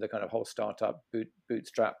startups and the kind of whole startup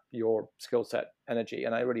bootstrap your skill set energy,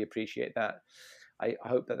 and I really appreciate that. I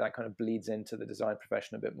hope that kind of bleeds into the design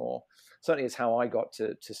profession a bit more. Certainly, it's how I got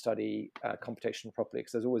to study computation properly,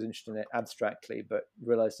 because I was always interested in it abstractly, but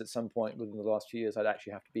realized at some point within the last few years I'd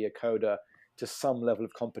actually have to be a coder to some level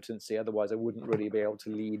of competency. Otherwise, I wouldn't really be able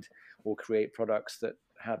to lead or create products that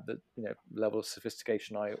have the level of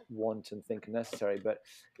sophistication I want and think are necessary. But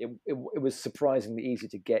it was surprisingly easy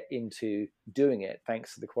to get into doing it,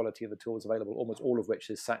 thanks to the quality of the tools available, almost all of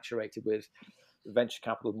which is saturated with venture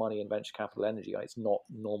capital money and venture capital energy. It's not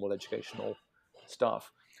normal educational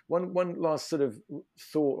stuff. One last sort of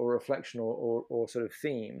thought or reflection or sort of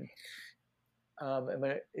theme. I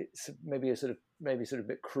mean, it's maybe a sort of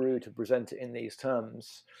bit crude to present it in these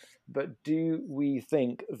terms, but do we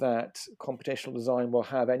think that computational design will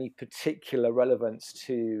have any particular relevance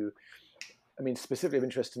to, I mean, specifically of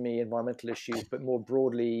interest to me, environmental issues, but more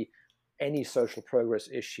broadly, any social progress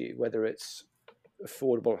issue, whether it's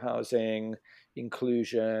affordable housing,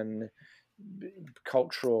 inclusion,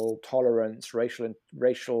 cultural tolerance,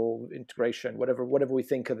 racial integration, whatever we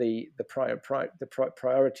think are the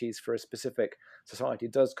priorities for a specific society.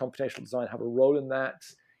 Does computational design have a role in that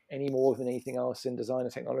any more than anything else in design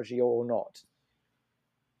and technology, or not?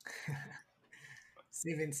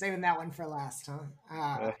 saving that one for last,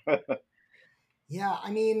 huh? Yeah,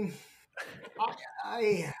 I mean,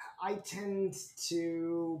 I tend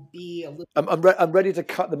to be a little. I'm ready to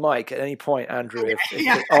cut the mic at any point, Andrew, if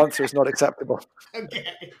the answer is not acceptable. Okay.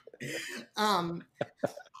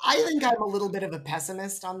 I think I'm a little bit of a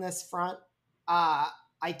pessimist on this front.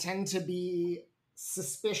 I tend to be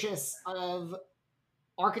suspicious of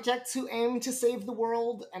architects who aim to save the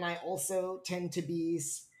world, and I also tend to be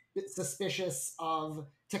suspicious of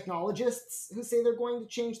technologists who say they're going to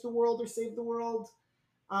change the world or save the world.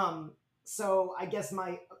 So I guess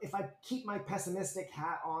if I keep my pessimistic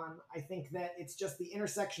hat on, I think that it's just the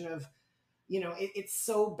intersection of, it's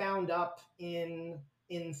so bound up in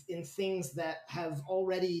things that have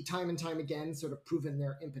already time and time again sort of proven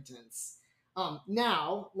their impotence.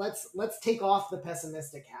 Now let's take off the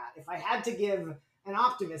pessimistic hat. If I had to give an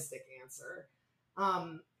optimistic answer,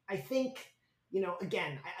 I think,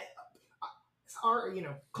 again, our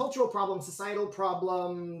cultural problems, societal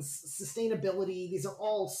problems, sustainability, these are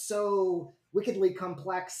all so wickedly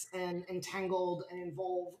complex and entangled and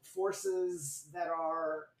involve forces that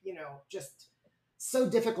are just so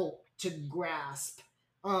difficult to grasp.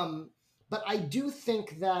 But I do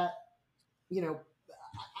think that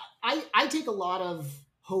I take a lot of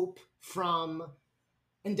hope from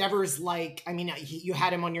endeavors like, you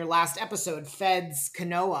had him on your last episode, Fed's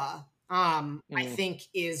Kanoa. I think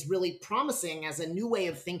is really promising as a new way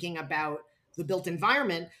of thinking about the built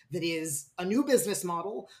environment that is a new business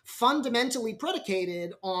model fundamentally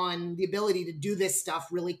predicated on the ability to do this stuff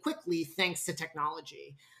really quickly thanks to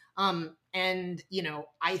technology. And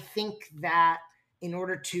I think that in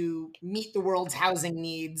order to meet the world's housing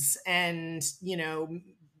needs and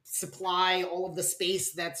supply all of the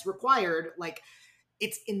space that's required, like,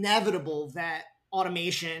 it's inevitable that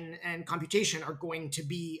automation and computation are going to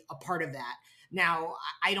be a part of that. Now,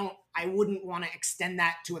 I wouldn't want to extend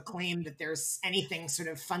that to a claim that there's anything sort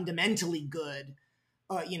of fundamentally good,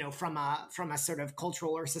 from a sort of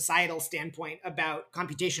cultural or societal standpoint about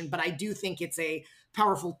computation. But I do think it's a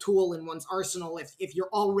powerful tool in one's arsenal if you're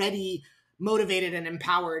already motivated and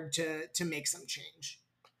empowered to make some change.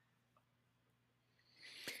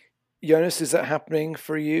 Jonas, is that happening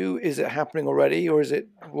for you? Is it happening already, or is it?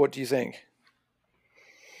 What do you think?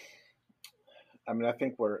 I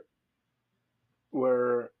think we're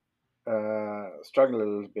struggling a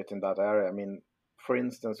little bit in that area. For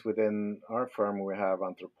instance, within our firm, we have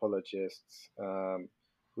anthropologists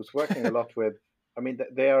who's working a lot with.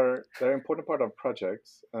 They're an important part of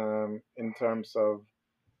projects in terms of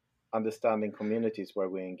understanding communities where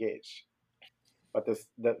we engage. But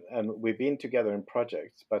and we've been together in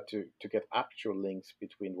projects, but to get actual links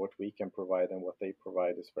between what we can provide and what they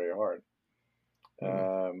provide is very hard.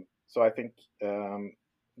 So I think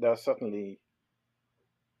there are certainly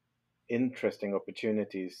interesting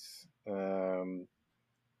opportunities in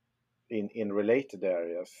related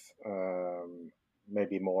areas,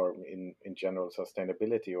 maybe more in general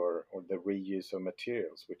sustainability or the reuse of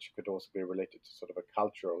materials, which could also be related to sort of a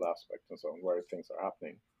cultural aspect and so on, where things are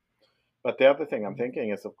happening. But the other thing I'm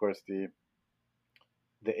thinking is, of course, the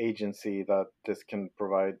agency that this can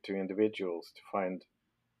provide to individuals to find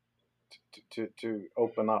to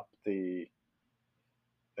open up the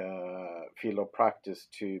field of practice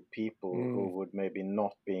to people who would maybe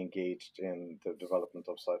not be engaged in the development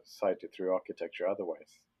of society through architecture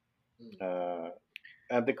otherwise.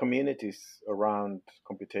 And the communities around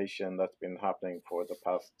computation that's been happening for the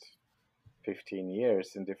past 15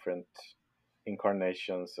 years in different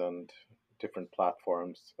incarnations and different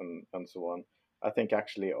platforms and so on, I think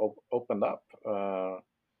actually opened up a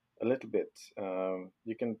little bit.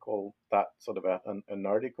 You can call that sort of a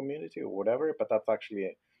nerdy community or whatever, but that's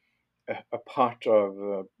actually a part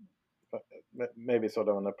of maybe sort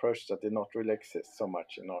of an approach that did not really exist so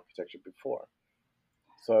much in architecture before.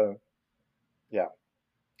 So, yeah.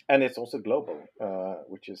 And it's also global,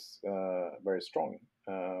 which is very strong.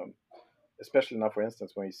 Especially now, for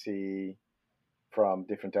instance, when you see from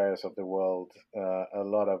different areas of the world a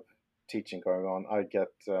lot of teaching going on. I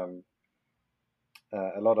get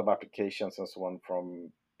a lot of applications and so on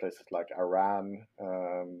from places like Iran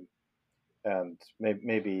and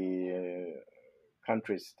maybe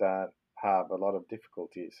countries that have a lot of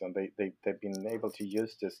difficulties, and they've been able to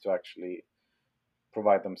use this to actually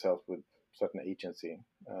provide themselves with certain agency.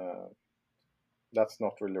 That's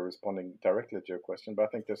not really responding directly to your question, but I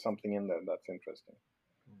think there's something in there that's interesting.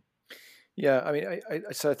 Yeah, I mean,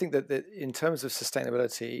 so I think that in terms of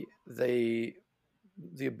sustainability, the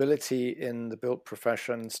ability in the built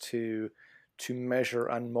professions to measure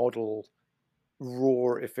and model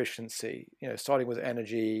raw efficiency, starting with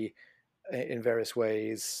energy in various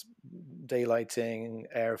ways, daylighting,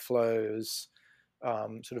 airflows,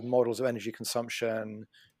 sort of models of energy consumption,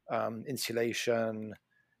 insulation,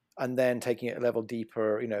 and then taking it a level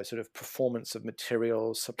deeper, sort of performance of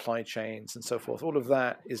materials, supply chains, and so forth. All of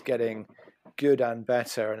that is getting good and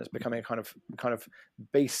better, and it's becoming a kind of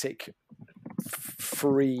basic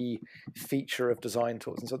free feature of design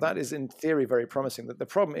tools. And so that is in theory very promising. That the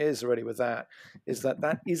problem is already with that is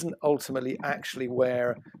that isn't ultimately actually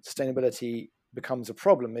where sustainability becomes a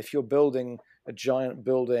problem. If you're building a giant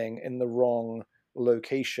building in the wrong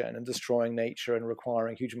location and destroying nature and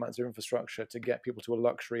requiring huge amounts of infrastructure to get people to a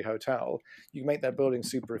luxury hotel, you can make that building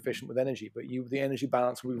super efficient with energy, but the energy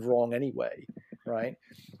balance will be wrong anyway, right?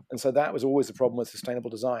 And so that was always the problem with sustainable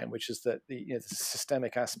design, which is that the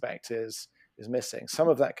systemic aspect is missing. Some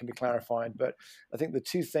of that can be clarified, but I think the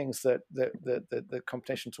two things that the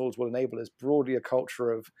computational tools will enable is broadly a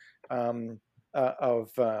culture of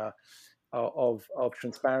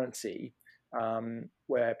transparency,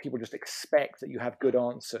 where people just expect that you have good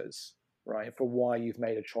answers, right, for why you've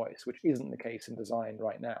made a choice, which isn't the case in design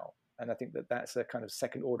right now. And I think that that's a kind of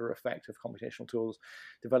second order effect of computational tools.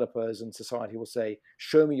 Developers and society will say,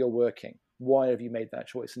 show me you're working. Why have you made that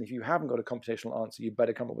choice? And if you haven't got a computational answer, you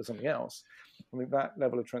better come up with something else. I mean, that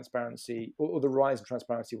level of transparency, or the rise of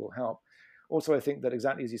transparency, will help. Also, I think that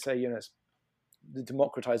exactly as you say, Eunice, the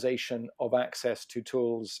democratization of access to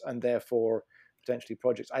tools and therefore potentially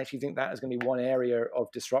projects. I actually think that is going to be one area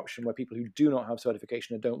of disruption where people who do not have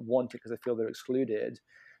certification and don't want it because they feel they're excluded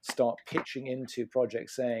start pitching into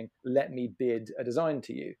projects saying, let me bid a design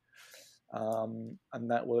to you. And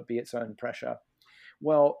that will be its own pressure.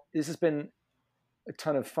 Well, this has been a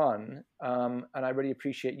ton of fun, and I really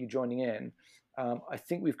appreciate you joining in. I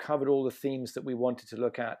think we've covered all the themes that we wanted to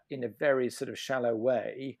look at in a very sort of shallow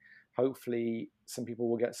way. Hopefully some people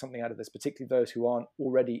will get something out of this, particularly those who aren't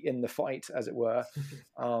already in the fight, as it were,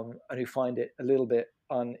 and who find it a little bit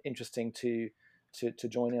uninteresting to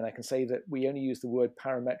join in. I can say that we only used the word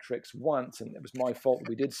parametrics once, and it was my fault that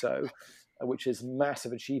we did so, which is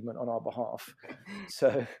massive achievement on our behalf.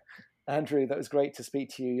 So, Andrew, that was great to speak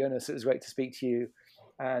to you. Jonas, it was great to speak to you.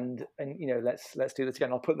 And let's do this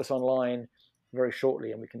again. I'll put this online very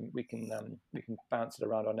shortly, and we can bounce it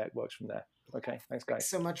around our networks from there. Okay, thanks, guys. Thanks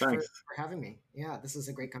so much for having me. Yeah, this is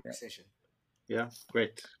a great conversation. Yeah,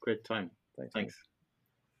 great time. Thanks.